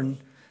learn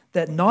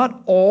that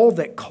not all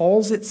that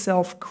calls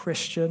itself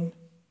Christian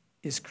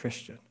is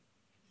Christian.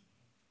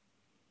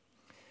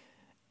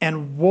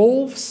 And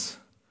wolves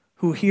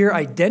who here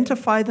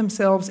identify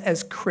themselves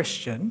as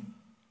Christian,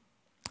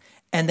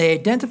 and they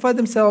identify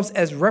themselves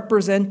as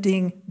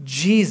representing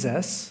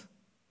Jesus,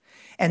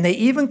 and they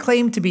even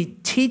claim to be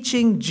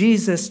teaching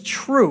Jesus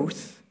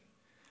truth,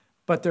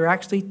 but they're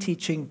actually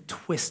teaching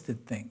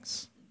twisted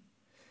things.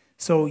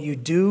 So you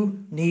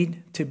do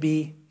need to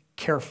be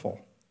careful.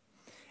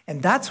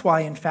 And that's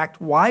why, in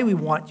fact, why we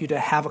want you to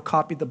have a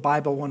copy of the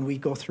Bible when we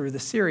go through the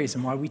series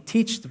and why we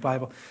teach the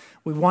Bible.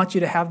 We want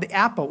you to have the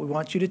app out. We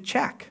want you to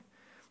check.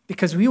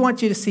 Because we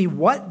want you to see,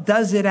 what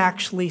does it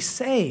actually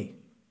say?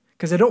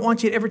 Because I don't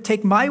want you to ever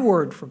take my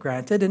word for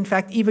granted. In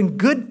fact, even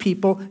good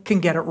people can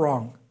get it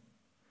wrong.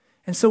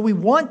 And so we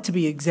want to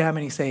be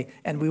examining,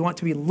 and we want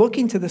to be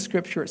looking to the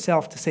scripture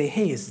itself to say,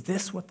 hey, is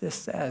this what this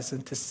says?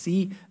 And to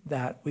see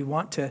that, we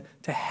want to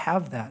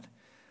have that.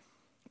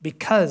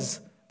 Because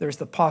there's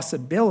the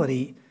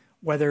possibility,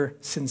 whether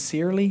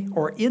sincerely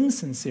or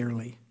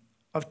insincerely,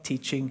 of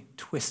teaching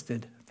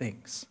twisted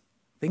things.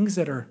 Things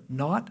that are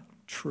not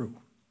true,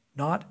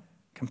 not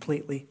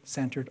completely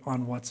centered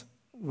on what's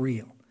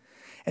real.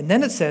 And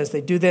then it says,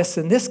 they do this,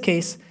 in this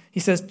case, he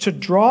says, to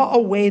draw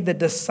away the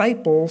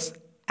disciples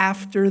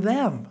after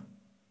them.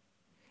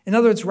 In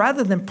other words,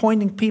 rather than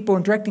pointing people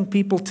and directing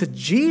people to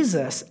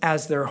Jesus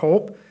as their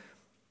hope,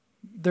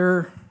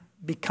 they're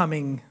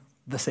becoming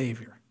the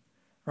Savior,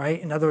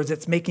 right? In other words,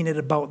 it's making it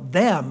about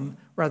them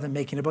rather than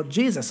making it about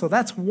Jesus. So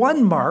that's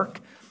one mark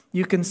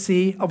you can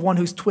see of one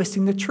who's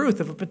twisting the truth,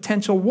 of a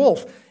potential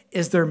wolf,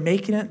 is they're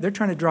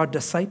trying to draw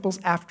disciples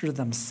after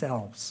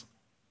themselves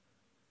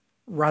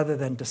rather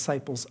than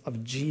disciples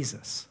of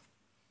Jesus.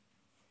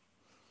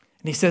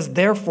 And he says,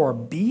 therefore,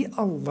 be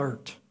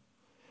alert,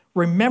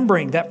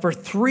 remembering that for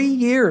 3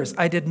 years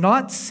I did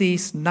not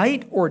cease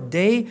night or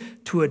day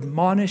to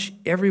admonish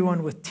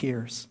everyone with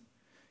tears.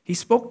 He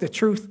spoke the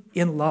truth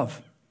in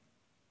love.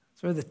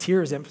 So the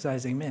tears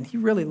emphasizing, man, he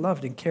really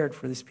loved and cared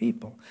for these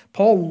people.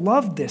 Paul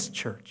loved this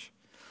church.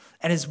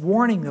 And his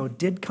warning, though,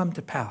 did come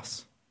to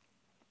pass.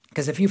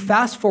 Because if you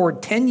fast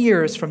forward 10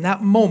 years from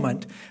that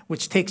moment,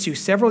 which takes you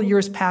several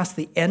years past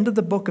the end of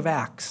the book of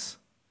Acts,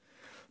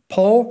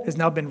 Paul has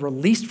now been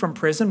released from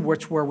prison,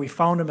 where we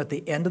found him at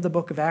the end of the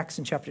book of Acts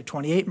in chapter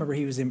 28. Remember,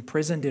 he was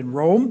imprisoned in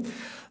Rome,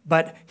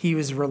 but he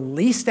was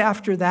released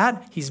after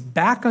that. He's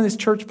back on his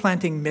church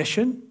planting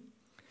mission.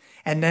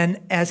 And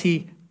then as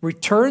he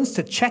returns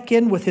to check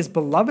in with his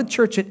beloved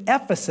church at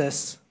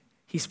Ephesus,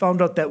 he's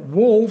found out that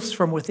wolves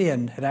from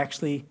within had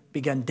actually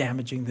begun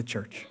damaging the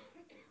church,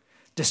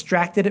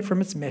 distracted it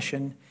from its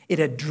mission. It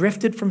had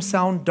drifted from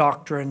sound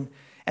doctrine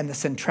and the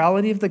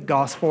centrality of the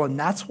gospel, and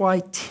that's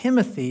why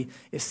Timothy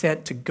is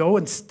sent to go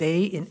and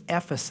stay in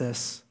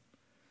Ephesus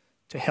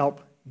to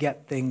help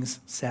get things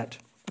set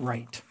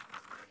right.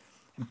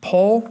 And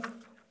Paul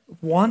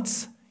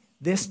wants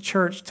this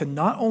church to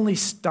not only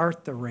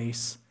start the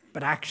race,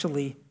 but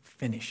actually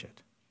finish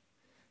it.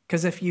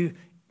 Because if you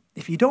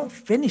don't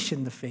finish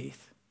in the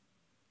faith,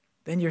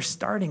 then your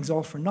starting's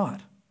all for naught.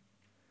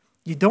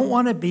 You don't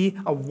want to be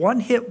a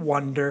one-hit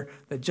wonder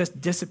that just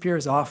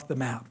disappears off the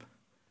map.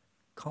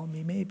 Call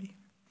me maybe.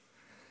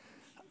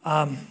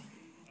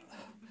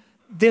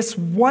 This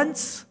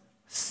once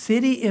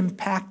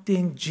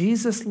city-impacting,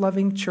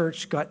 Jesus-loving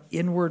church got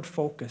inward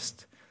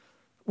focused,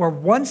 where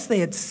once they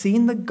had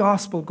seen the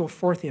gospel go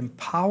forth in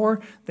power,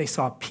 they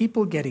saw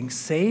people getting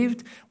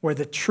saved, where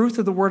the truth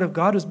of the word of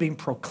God was being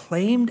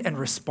proclaimed and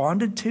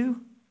responded to,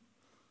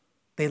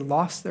 they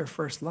lost their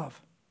first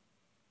love.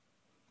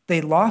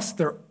 They lost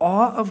their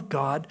awe of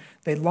God.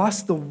 They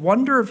lost the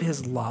wonder of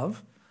his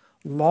love.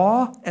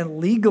 Law and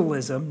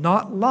legalism,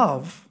 not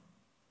love,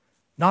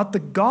 not the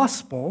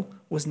gospel,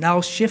 was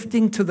now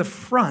shifting to the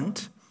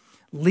front.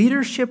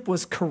 Leadership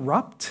was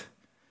corrupt.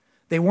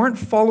 They weren't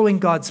following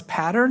God's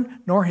pattern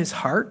nor his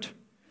heart.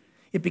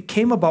 It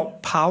became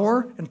about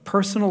power and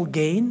personal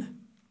gain.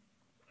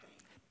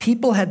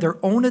 People had their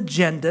own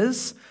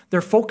agendas.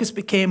 Their focus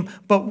became,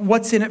 but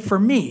what's in it for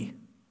me?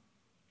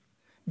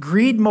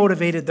 Greed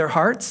motivated their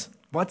hearts.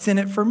 What's in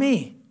it for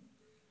me?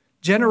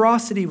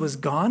 Generosity was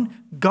gone.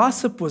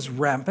 Gossip was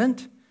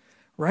rampant,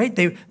 right?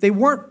 They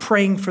weren't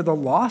praying for the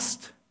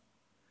lost.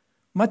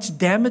 Much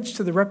damage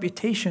to the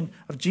reputation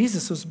of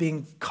Jesus was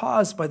being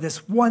caused by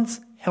this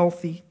once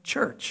healthy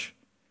church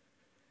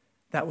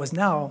that was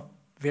now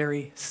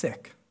very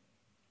sick.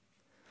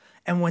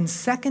 And when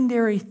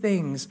secondary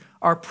things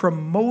are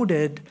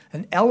promoted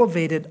and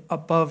elevated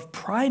above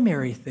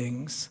primary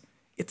things,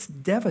 it's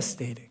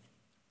devastating.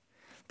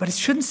 But it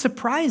shouldn't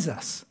surprise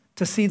us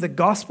to see the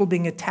gospel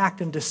being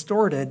attacked and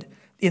distorted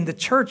in the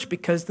church,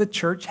 because the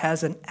church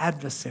has an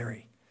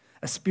adversary,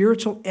 a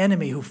spiritual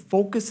enemy who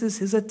focuses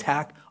his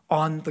attack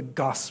on the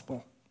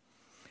gospel.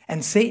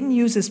 And Satan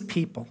uses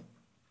people.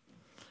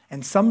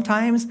 And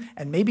sometimes,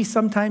 and maybe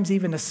sometimes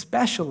even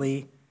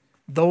especially,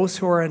 those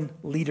who are in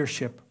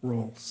leadership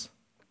roles.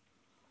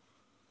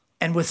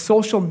 And with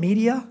social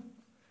media,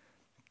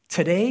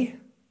 today,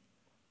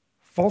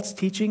 false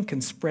teaching can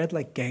spread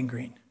like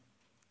gangrene.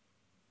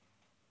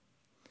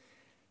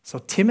 So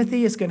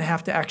Timothy is going to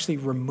have to actually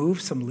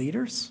remove some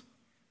leaders.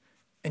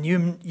 And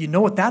you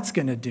know what that's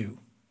going to do,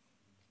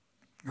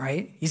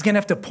 right? He's going to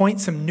have to appoint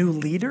some new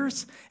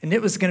leaders. And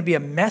it was going to be a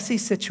messy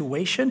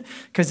situation,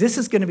 because this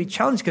is going to be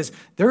challenged, because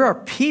there are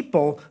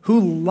people who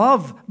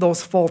love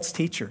those false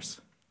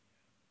teachers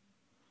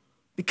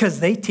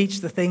because they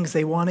teach the things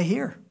they want to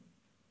hear,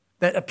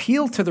 that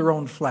appeal to their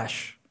own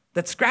flesh,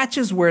 that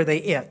scratches where they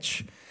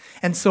itch.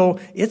 And so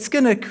it's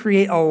going to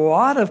create a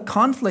lot of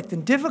conflict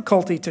and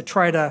difficulty to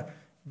try to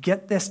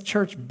get this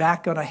church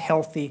back on a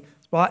healthy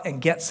spot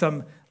and get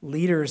some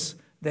leaders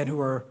then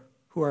who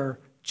are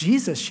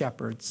Jesus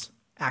shepherds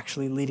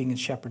actually leading and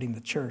shepherding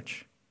the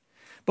church.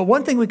 But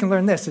one thing we can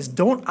learn this is,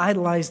 don't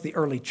idolize the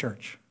early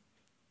church.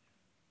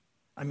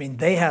 I mean,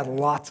 they had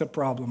lots of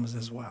problems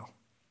as well.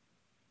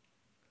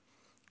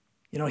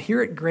 You know,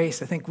 here at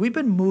Grace, I think we've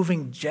been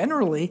moving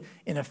generally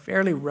in a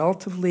fairly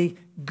relatively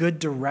good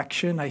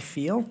direction, I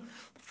feel,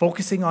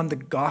 focusing on the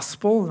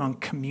gospel and on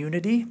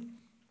community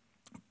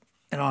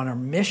and on our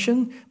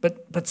mission,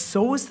 but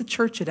so is the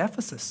church at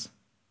Ephesus.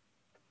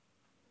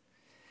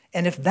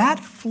 And if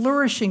that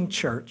flourishing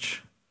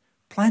church,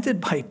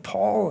 planted by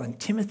Paul and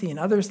Timothy and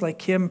others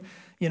like him,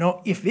 you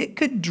know, if it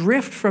could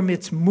drift from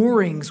its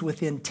moorings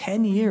within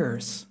 10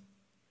 years,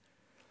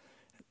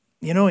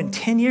 you know, in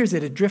 10 years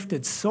it had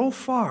drifted so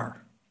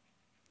far,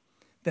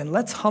 then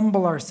let's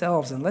humble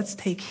ourselves and let's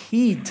take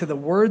heed to the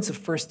words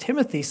of 1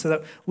 Timothy so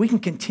that we can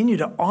continue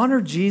to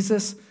honor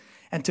Jesus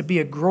and to be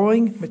a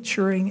growing,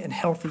 maturing, and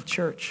healthy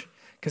church.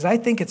 because I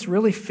think it's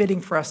really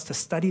fitting for us to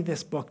study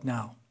this book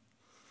now.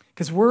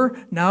 Because we're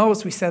now,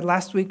 as we said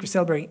last week, we're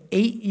celebrating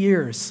 8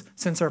 years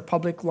since our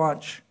public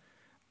launch.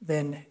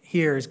 Then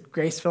here is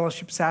Grace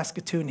Fellowship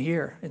Saskatoon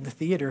here in the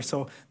theater.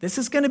 So this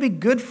is going to be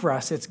good for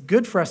us. It's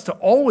good for us to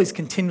always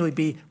continually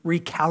be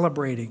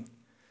recalibrating.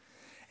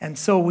 And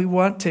so we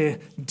want to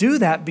do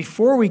that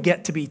before we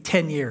get to be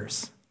 10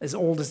 years, as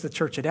old as the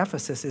church at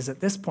Ephesus is at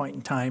this point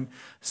in time.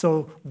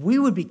 So we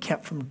would be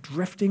kept from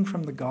drifting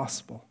from the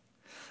gospel.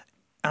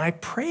 And I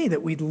pray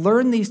that we'd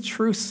learn these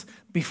truths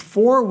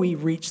before we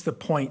reach the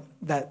point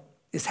that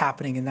is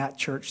happening in that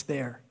church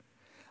there.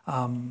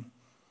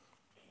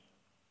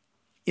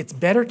 It's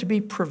better to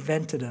be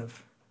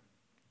preventative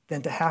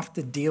than to have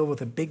to deal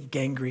with a big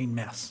gangrene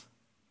mess.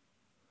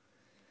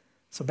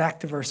 So back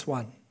to verse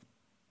 1.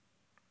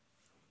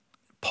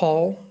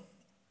 Paul,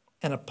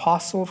 an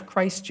apostle of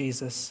Christ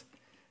Jesus,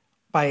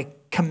 by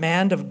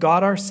command of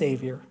God our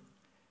Savior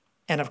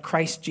and of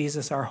Christ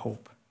Jesus our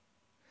hope.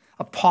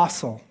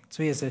 Apostle.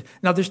 So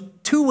now there's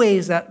two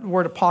ways that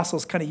word apostle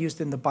is kind of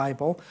used in the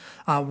Bible.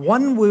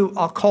 One,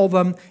 I'll call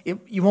them,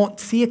 you won't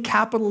see a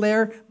capital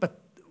there, but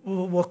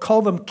we'll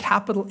call them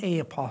capital A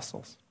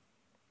apostles.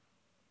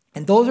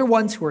 And those are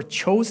ones who are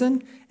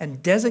chosen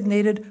and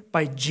designated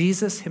by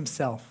Jesus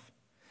himself.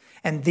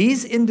 And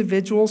these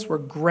individuals were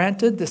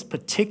granted this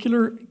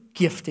particular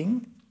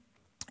gifting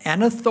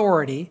and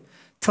authority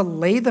to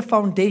lay the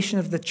foundation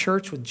of the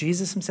church, with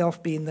Jesus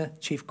himself being the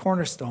chief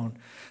cornerstone.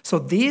 So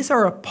these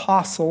are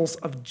apostles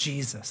of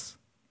Jesus.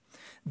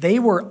 They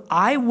were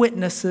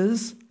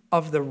eyewitnesses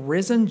of the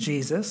risen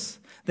Jesus.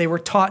 They were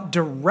taught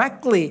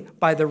directly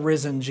by the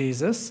risen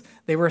Jesus.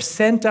 They were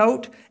sent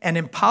out and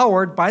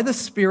empowered by the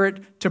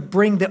Spirit to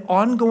bring the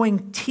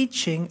ongoing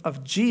teaching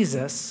of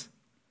Jesus.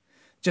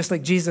 Just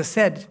like Jesus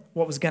said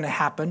what was going to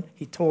happen,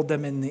 he told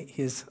them in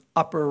his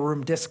upper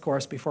room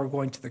discourse before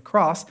going to the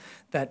cross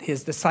that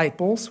his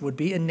disciples would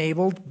be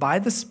enabled by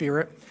the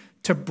Spirit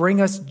to bring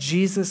us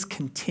Jesus'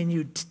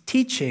 continued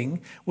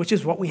teaching, which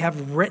is what we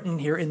have written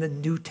here in the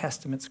New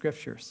Testament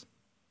scriptures.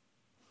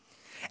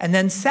 And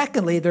then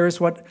secondly,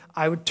 there's what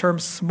I would term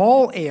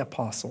small a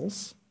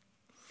apostles,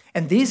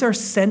 and these are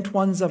sent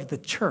ones of the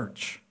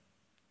church.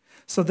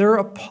 So they're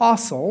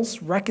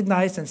apostles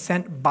recognized and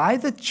sent by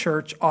the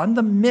church on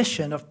the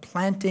mission of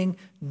planting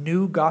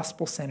new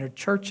gospel-centered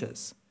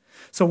churches.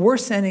 So we're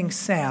sending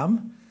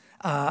Sam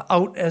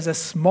out as a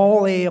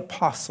small a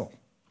apostle.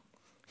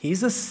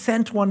 He's a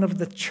sent one of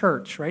the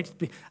church, right?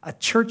 A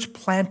church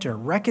planter,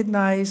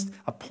 recognized,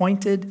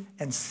 appointed,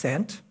 and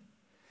sent.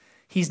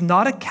 He's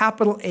not a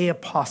capital A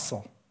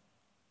apostle.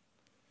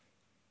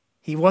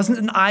 He wasn't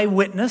an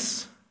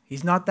eyewitness.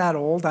 He's not that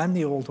old. I'm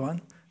the old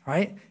one,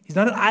 right? He's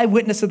not an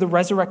eyewitness of the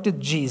resurrected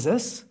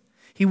Jesus.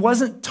 He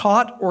wasn't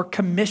taught or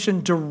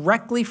commissioned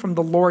directly from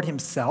the Lord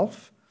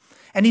himself.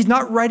 And he's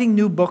not writing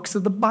new books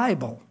of the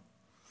Bible.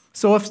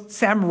 So if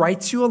Sam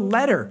writes you a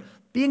letter,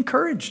 be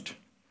encouraged,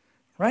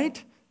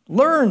 right?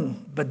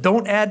 Learn, but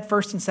don't add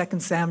 1st and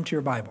 2nd Sam to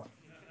your Bible.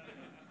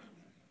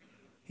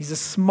 He's a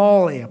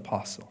small a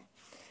apostle.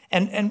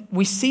 And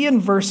we see in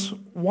verse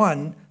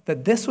 1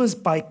 that this was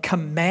by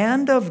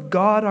command of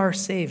God our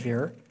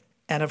Savior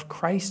and of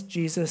Christ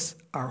Jesus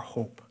our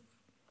hope.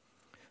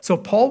 So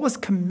Paul was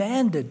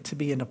commanded to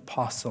be an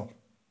apostle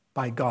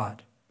by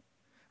God,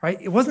 right?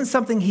 It wasn't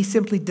something he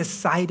simply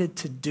decided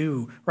to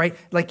do, right?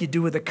 Like you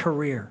do with a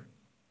career.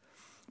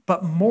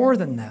 But more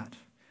than that,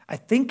 I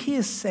think he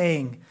is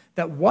saying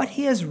that what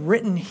he has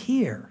written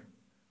here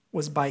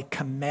was by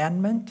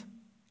commandment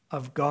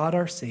of God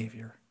our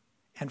Savior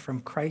and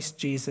from Christ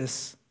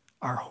Jesus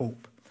our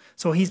hope.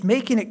 So he's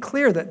making it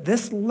clear that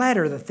this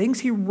letter, the things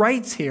he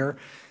writes here,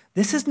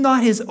 this is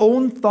not his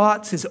own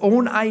thoughts, his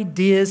own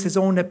ideas, his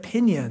own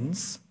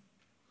opinions,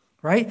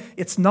 right?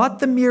 It's not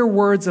the mere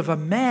words of a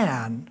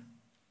man,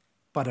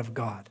 but of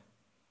God.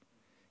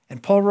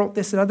 And Paul wrote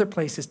this in other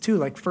places too,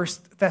 like 1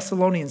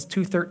 Thessalonians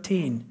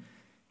 2:13.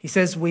 He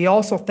says, we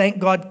also thank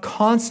God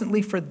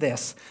constantly for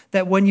this,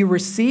 that when you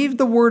received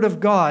the word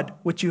of God,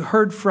 which you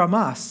heard from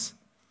us,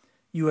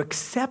 you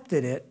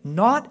accepted it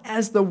not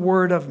as the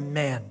word of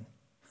men,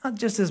 not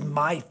just as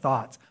my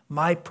thoughts,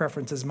 my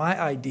preferences, my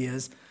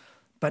ideas,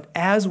 but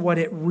as what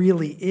it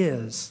really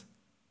is,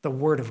 the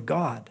word of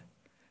God,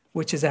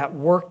 which is at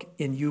work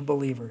in you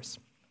believers.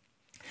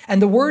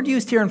 And the word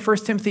used here in 1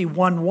 Timothy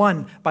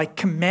 1:1 by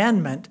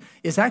commandment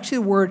is actually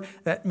a word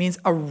that means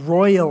a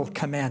royal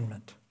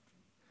commandment.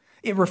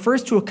 It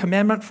refers to a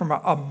commandment from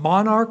a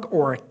monarch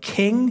or a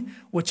king,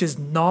 which is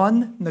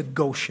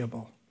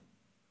non-negotiable.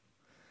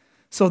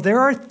 So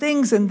there are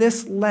things in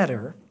this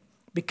letter,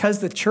 because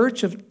the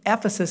church of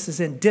Ephesus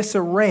is in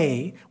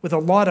disarray with a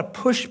lot of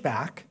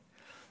pushback,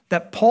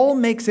 that Paul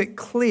makes it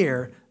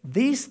clear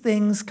these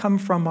things come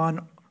from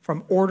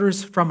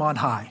orders from on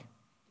high,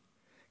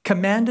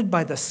 commanded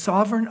by the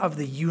sovereign of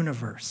the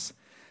universe.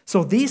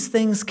 So these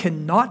things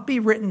cannot be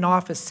written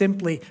off as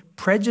simply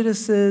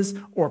prejudices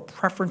or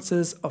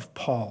preferences of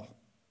Paul.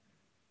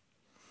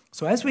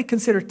 So as we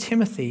consider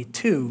Timothy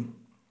too,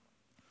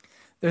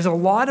 There's a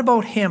lot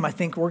about him I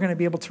think we're going to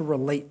be able to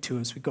relate to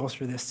as we go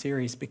through this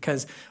series,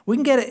 because we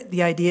can get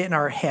the idea in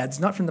our heads,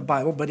 not from the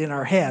Bible, but in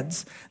our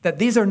heads, that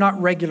these are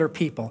not regular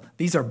people.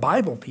 These are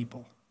Bible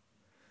people.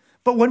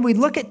 But when we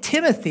look at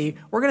Timothy,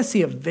 we're going to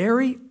see a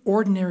very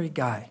ordinary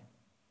guy.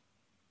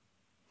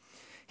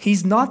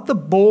 He's not the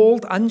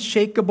bold,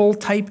 unshakable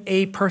type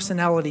A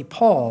personality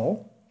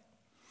Paul.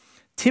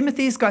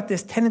 Timothy's got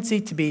this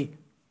tendency to be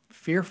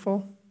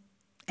fearful,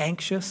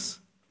 anxious.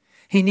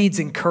 He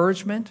needs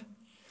encouragement.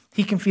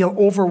 He can feel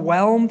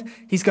overwhelmed.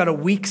 He's got a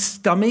weak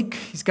stomach.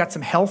 He's got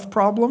some health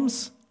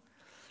problems.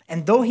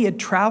 And though he had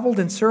traveled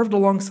and served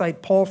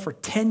alongside Paul for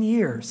 10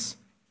 years,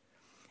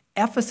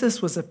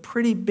 Ephesus was a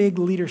pretty big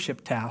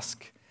leadership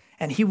task.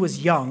 And he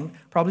was young,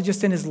 probably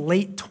just in his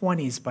late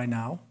 20s by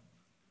now.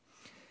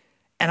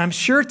 And I'm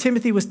sure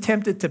Timothy was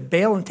tempted to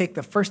bail and take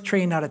the first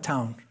train out of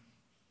town.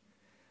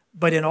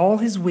 But in all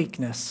his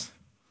weakness,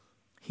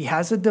 he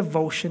has a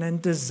devotion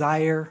and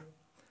desire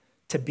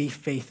to be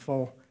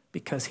faithful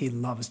because he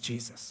loves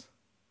Jesus.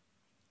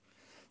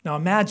 Now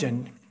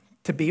imagine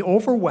to be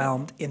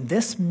overwhelmed in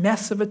this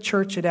mess of a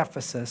church at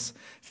Ephesus,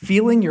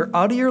 feeling you're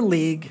out of your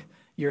league,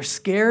 you're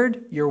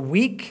scared, you're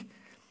weak,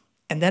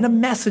 and then a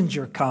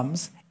messenger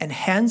comes and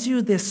hands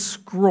you this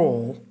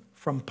scroll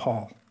from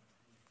Paul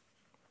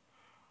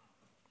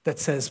that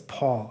says,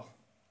 Paul,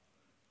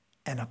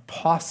 an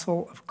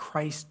apostle of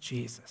Christ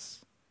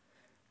Jesus,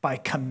 by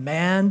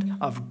command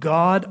of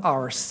God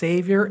our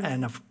Savior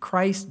and of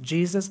Christ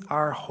Jesus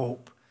our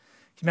hope.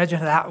 Imagine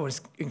how that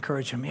was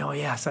encouraging me. Oh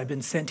yes, I've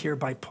been sent here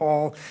by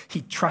Paul.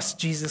 He trusts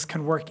Jesus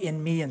can work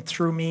in me and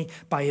through me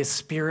by his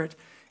Spirit.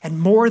 And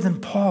more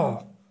than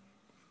Paul,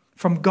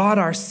 from God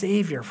our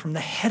Savior, from the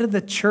head of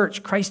the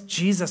church, Christ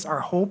Jesus our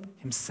hope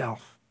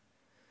himself.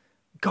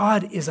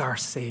 God is our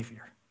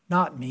Savior,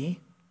 not me.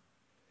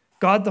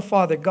 God the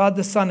Father, God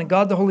the Son, and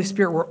God the Holy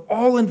Spirit were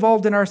all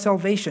involved in our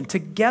salvation.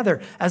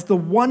 Together, as the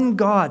one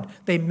God,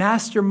 they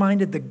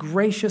masterminded the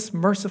gracious,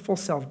 merciful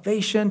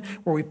salvation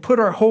where we put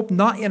our hope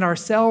not in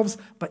ourselves,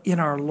 but in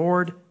our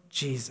Lord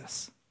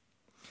Jesus.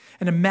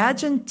 And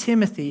imagine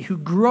Timothy, who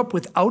grew up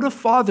without a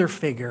father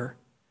figure,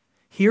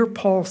 hear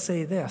Paul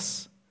say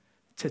this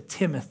to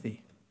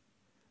Timothy,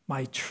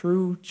 my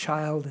true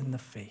child in the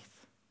faith.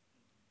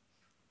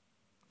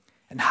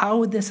 And how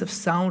would this have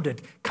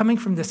sounded coming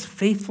from this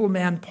faithful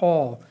man,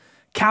 Paul,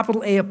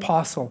 capital A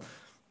apostle,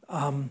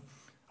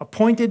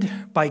 appointed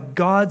by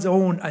God's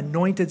own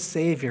anointed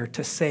Savior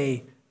to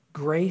say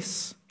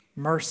grace,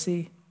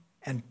 mercy,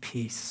 and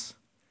peace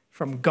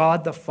from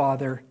God the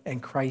Father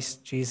and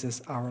Christ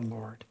Jesus our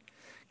Lord.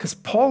 Because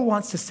Paul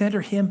wants to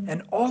center him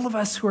and all of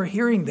us who are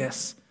hearing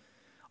this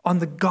on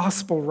the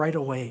gospel right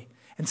away.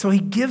 And so he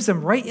gives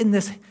them right in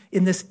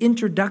this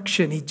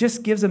introduction, he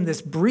just gives them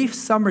this brief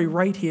summary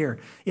right here.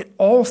 It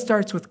all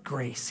starts with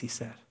grace, he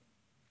said.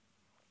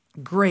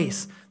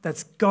 Grace,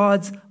 that's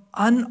God's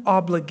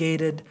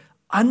unobligated,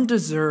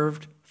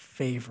 undeserved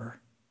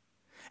favor.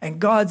 And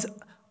God's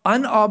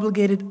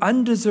unobligated,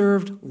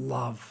 undeserved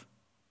love.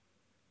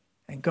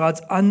 And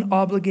God's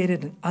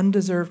unobligated and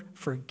undeserved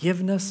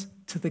forgiveness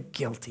to the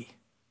guilty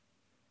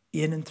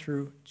in and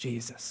through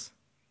Jesus.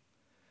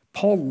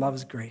 Paul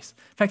loves grace.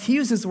 In fact, he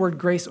uses the word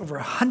grace over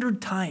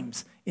 100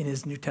 times in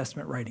his New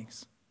Testament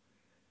writings.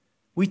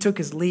 We took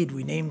his lead.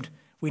 We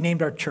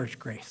named our church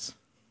Grace.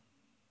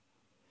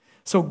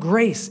 So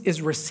grace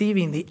is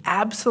receiving the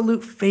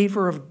absolute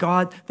favor of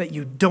God that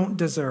you don't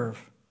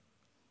deserve.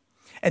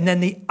 And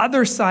then the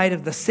other side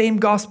of the same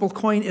gospel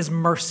coin is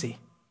mercy.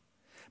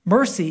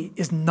 Mercy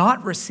is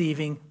not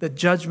receiving the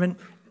judgment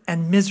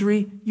and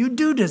misery you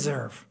do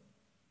deserve.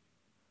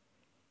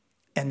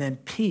 And then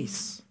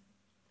peace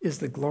is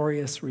the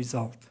glorious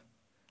result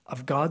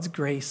of God's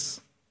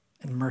grace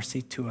and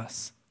mercy to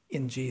us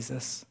in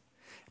Jesus.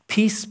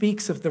 Peace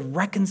speaks of the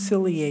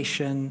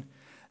reconciliation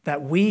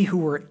that we who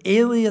were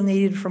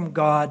alienated from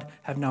God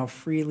have now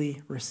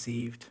freely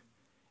received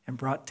and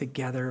brought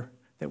together,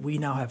 that we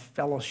now have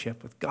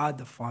fellowship with God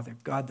the Father,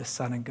 God the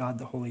Son, and God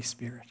the Holy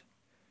Spirit.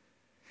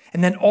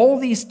 And then all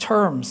these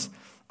terms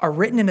are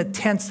written in a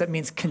tense that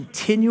means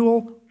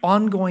continual,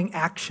 ongoing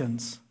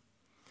actions.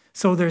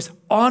 So there's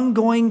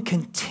ongoing,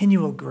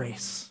 continual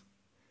grace,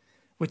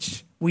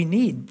 which we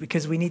need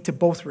because we need to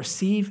both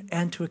receive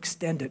and to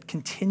extend it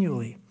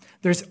continually.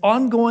 There's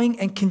ongoing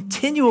and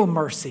continual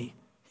mercy.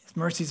 His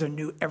mercies are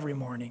new every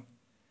morning.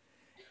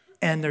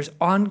 And there's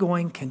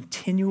ongoing,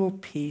 continual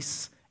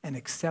peace and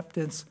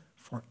acceptance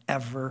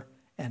forever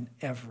and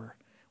ever,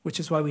 which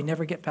is why we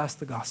never get past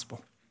the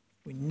gospel.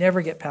 We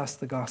never get past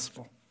the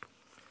gospel.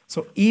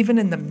 So even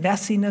in the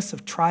messiness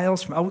of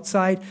trials from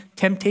outside,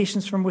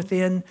 temptations from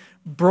within,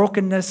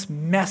 brokenness,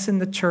 mess in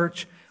the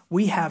church,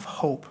 we have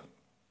hope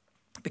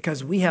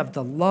because we have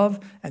the love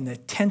and the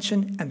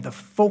attention and the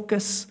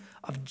focus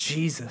of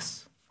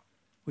Jesus.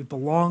 We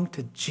belong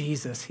to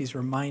Jesus, he's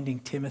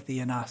reminding Timothy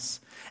and us.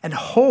 And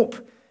hope,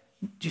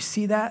 do you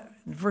see that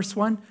in verse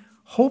 1?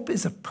 Hope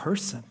is a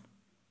person.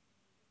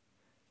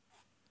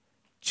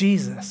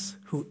 Jesus,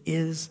 who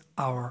is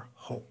our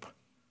hope.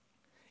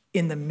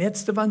 In the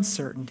midst of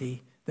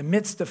uncertainty, the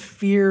midst of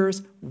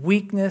fears,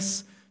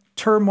 weakness,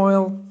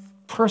 turmoil,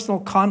 personal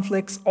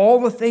conflicts, all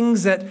the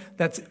things that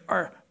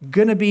are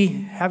going to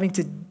be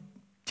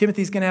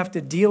Timothy's going to have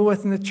to deal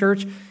with in the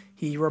church,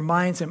 he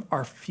reminds him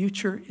our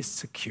future is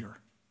secure.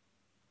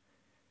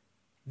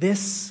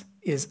 This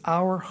is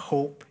our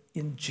hope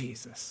in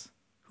Jesus,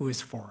 who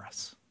is for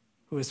us.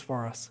 Who is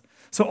for us.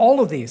 So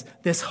all of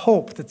this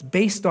hope that's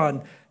based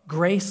on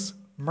grace,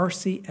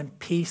 mercy, and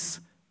peace,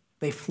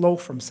 they flow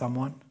from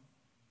someone.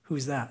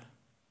 Who's that?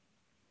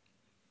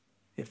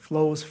 It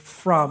flows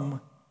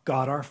from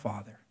God our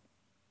Father.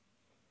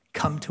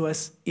 Come to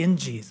us in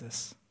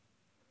Jesus,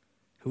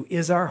 who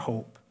is our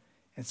hope.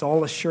 It's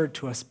all assured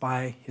to us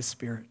by his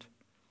Spirit.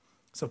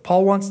 So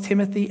Paul wants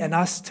Timothy and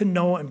us to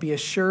know and be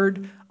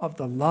assured of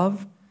the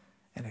love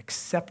and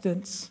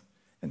acceptance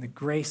and the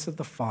grace of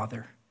the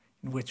Father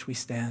in which we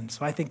stand.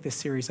 So I think this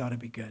series ought to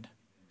be good.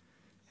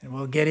 And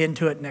we'll get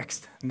into it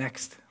next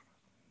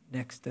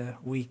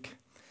week.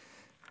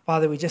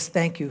 Father, we just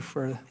thank you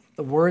for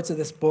the words of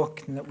this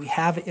book and that we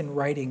have it in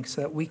writing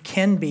so that we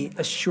can be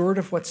assured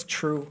of what's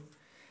true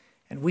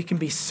and we can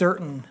be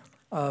certain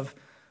of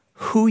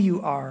who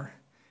you are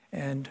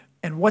and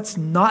what's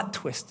not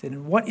twisted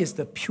and what is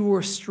the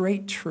pure,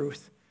 straight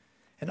truth.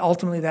 And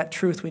ultimately that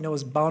truth we know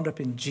is bound up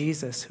in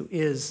Jesus, who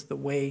is the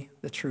way,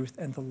 the truth,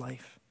 and the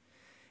life.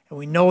 And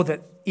we know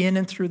that in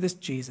and through this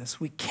Jesus,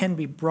 we can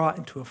be brought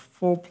into a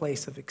full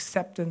place of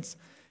acceptance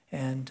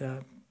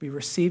and be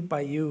received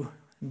by you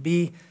and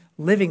be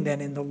living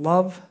then in the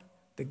love,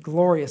 the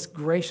glorious,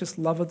 gracious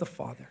love of the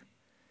Father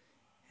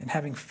and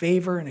having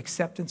favor and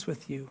acceptance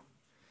with you.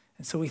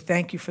 And so we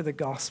thank you for the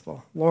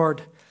gospel.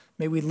 Lord,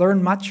 may we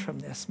learn much from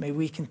this. May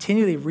we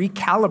continually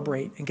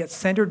recalibrate and get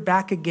centered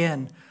back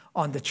again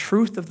on the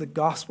truth of the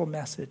gospel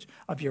message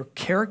of your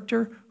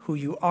character, who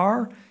you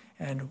are,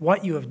 and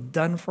what you have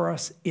done for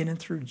us in and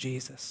through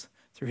Jesus,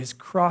 through his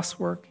cross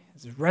work,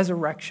 his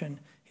resurrection,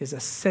 his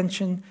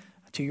ascension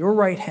to your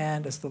right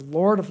hand as the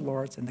Lord of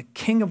lords and the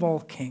King of all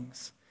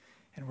kings.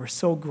 And we're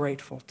so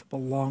grateful to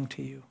belong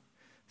to you.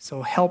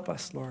 So help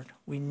us, Lord.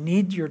 We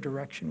need your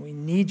direction. We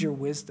need your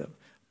wisdom.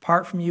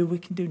 Apart from you, we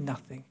can do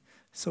nothing.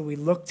 So we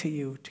look to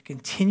you to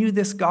continue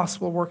this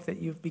gospel work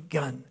that you've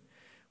begun.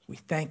 We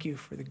thank you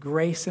for the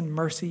grace and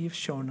mercy you've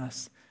shown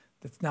us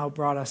that's now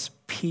brought us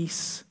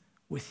peace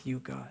with you,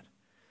 God.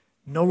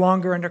 No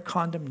longer under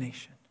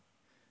condemnation,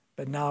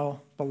 but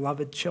now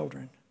beloved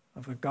children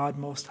of a God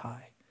Most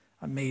High.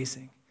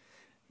 Amazing.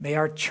 May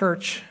our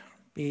church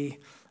be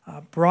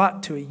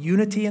brought to a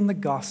unity in the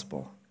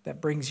gospel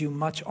that brings you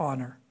much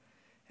honor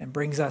and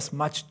brings us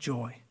much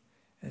joy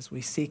as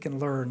we seek and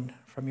learn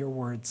from your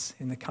words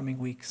in the coming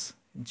weeks.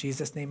 In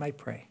Jesus' name I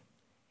pray.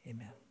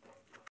 Amen.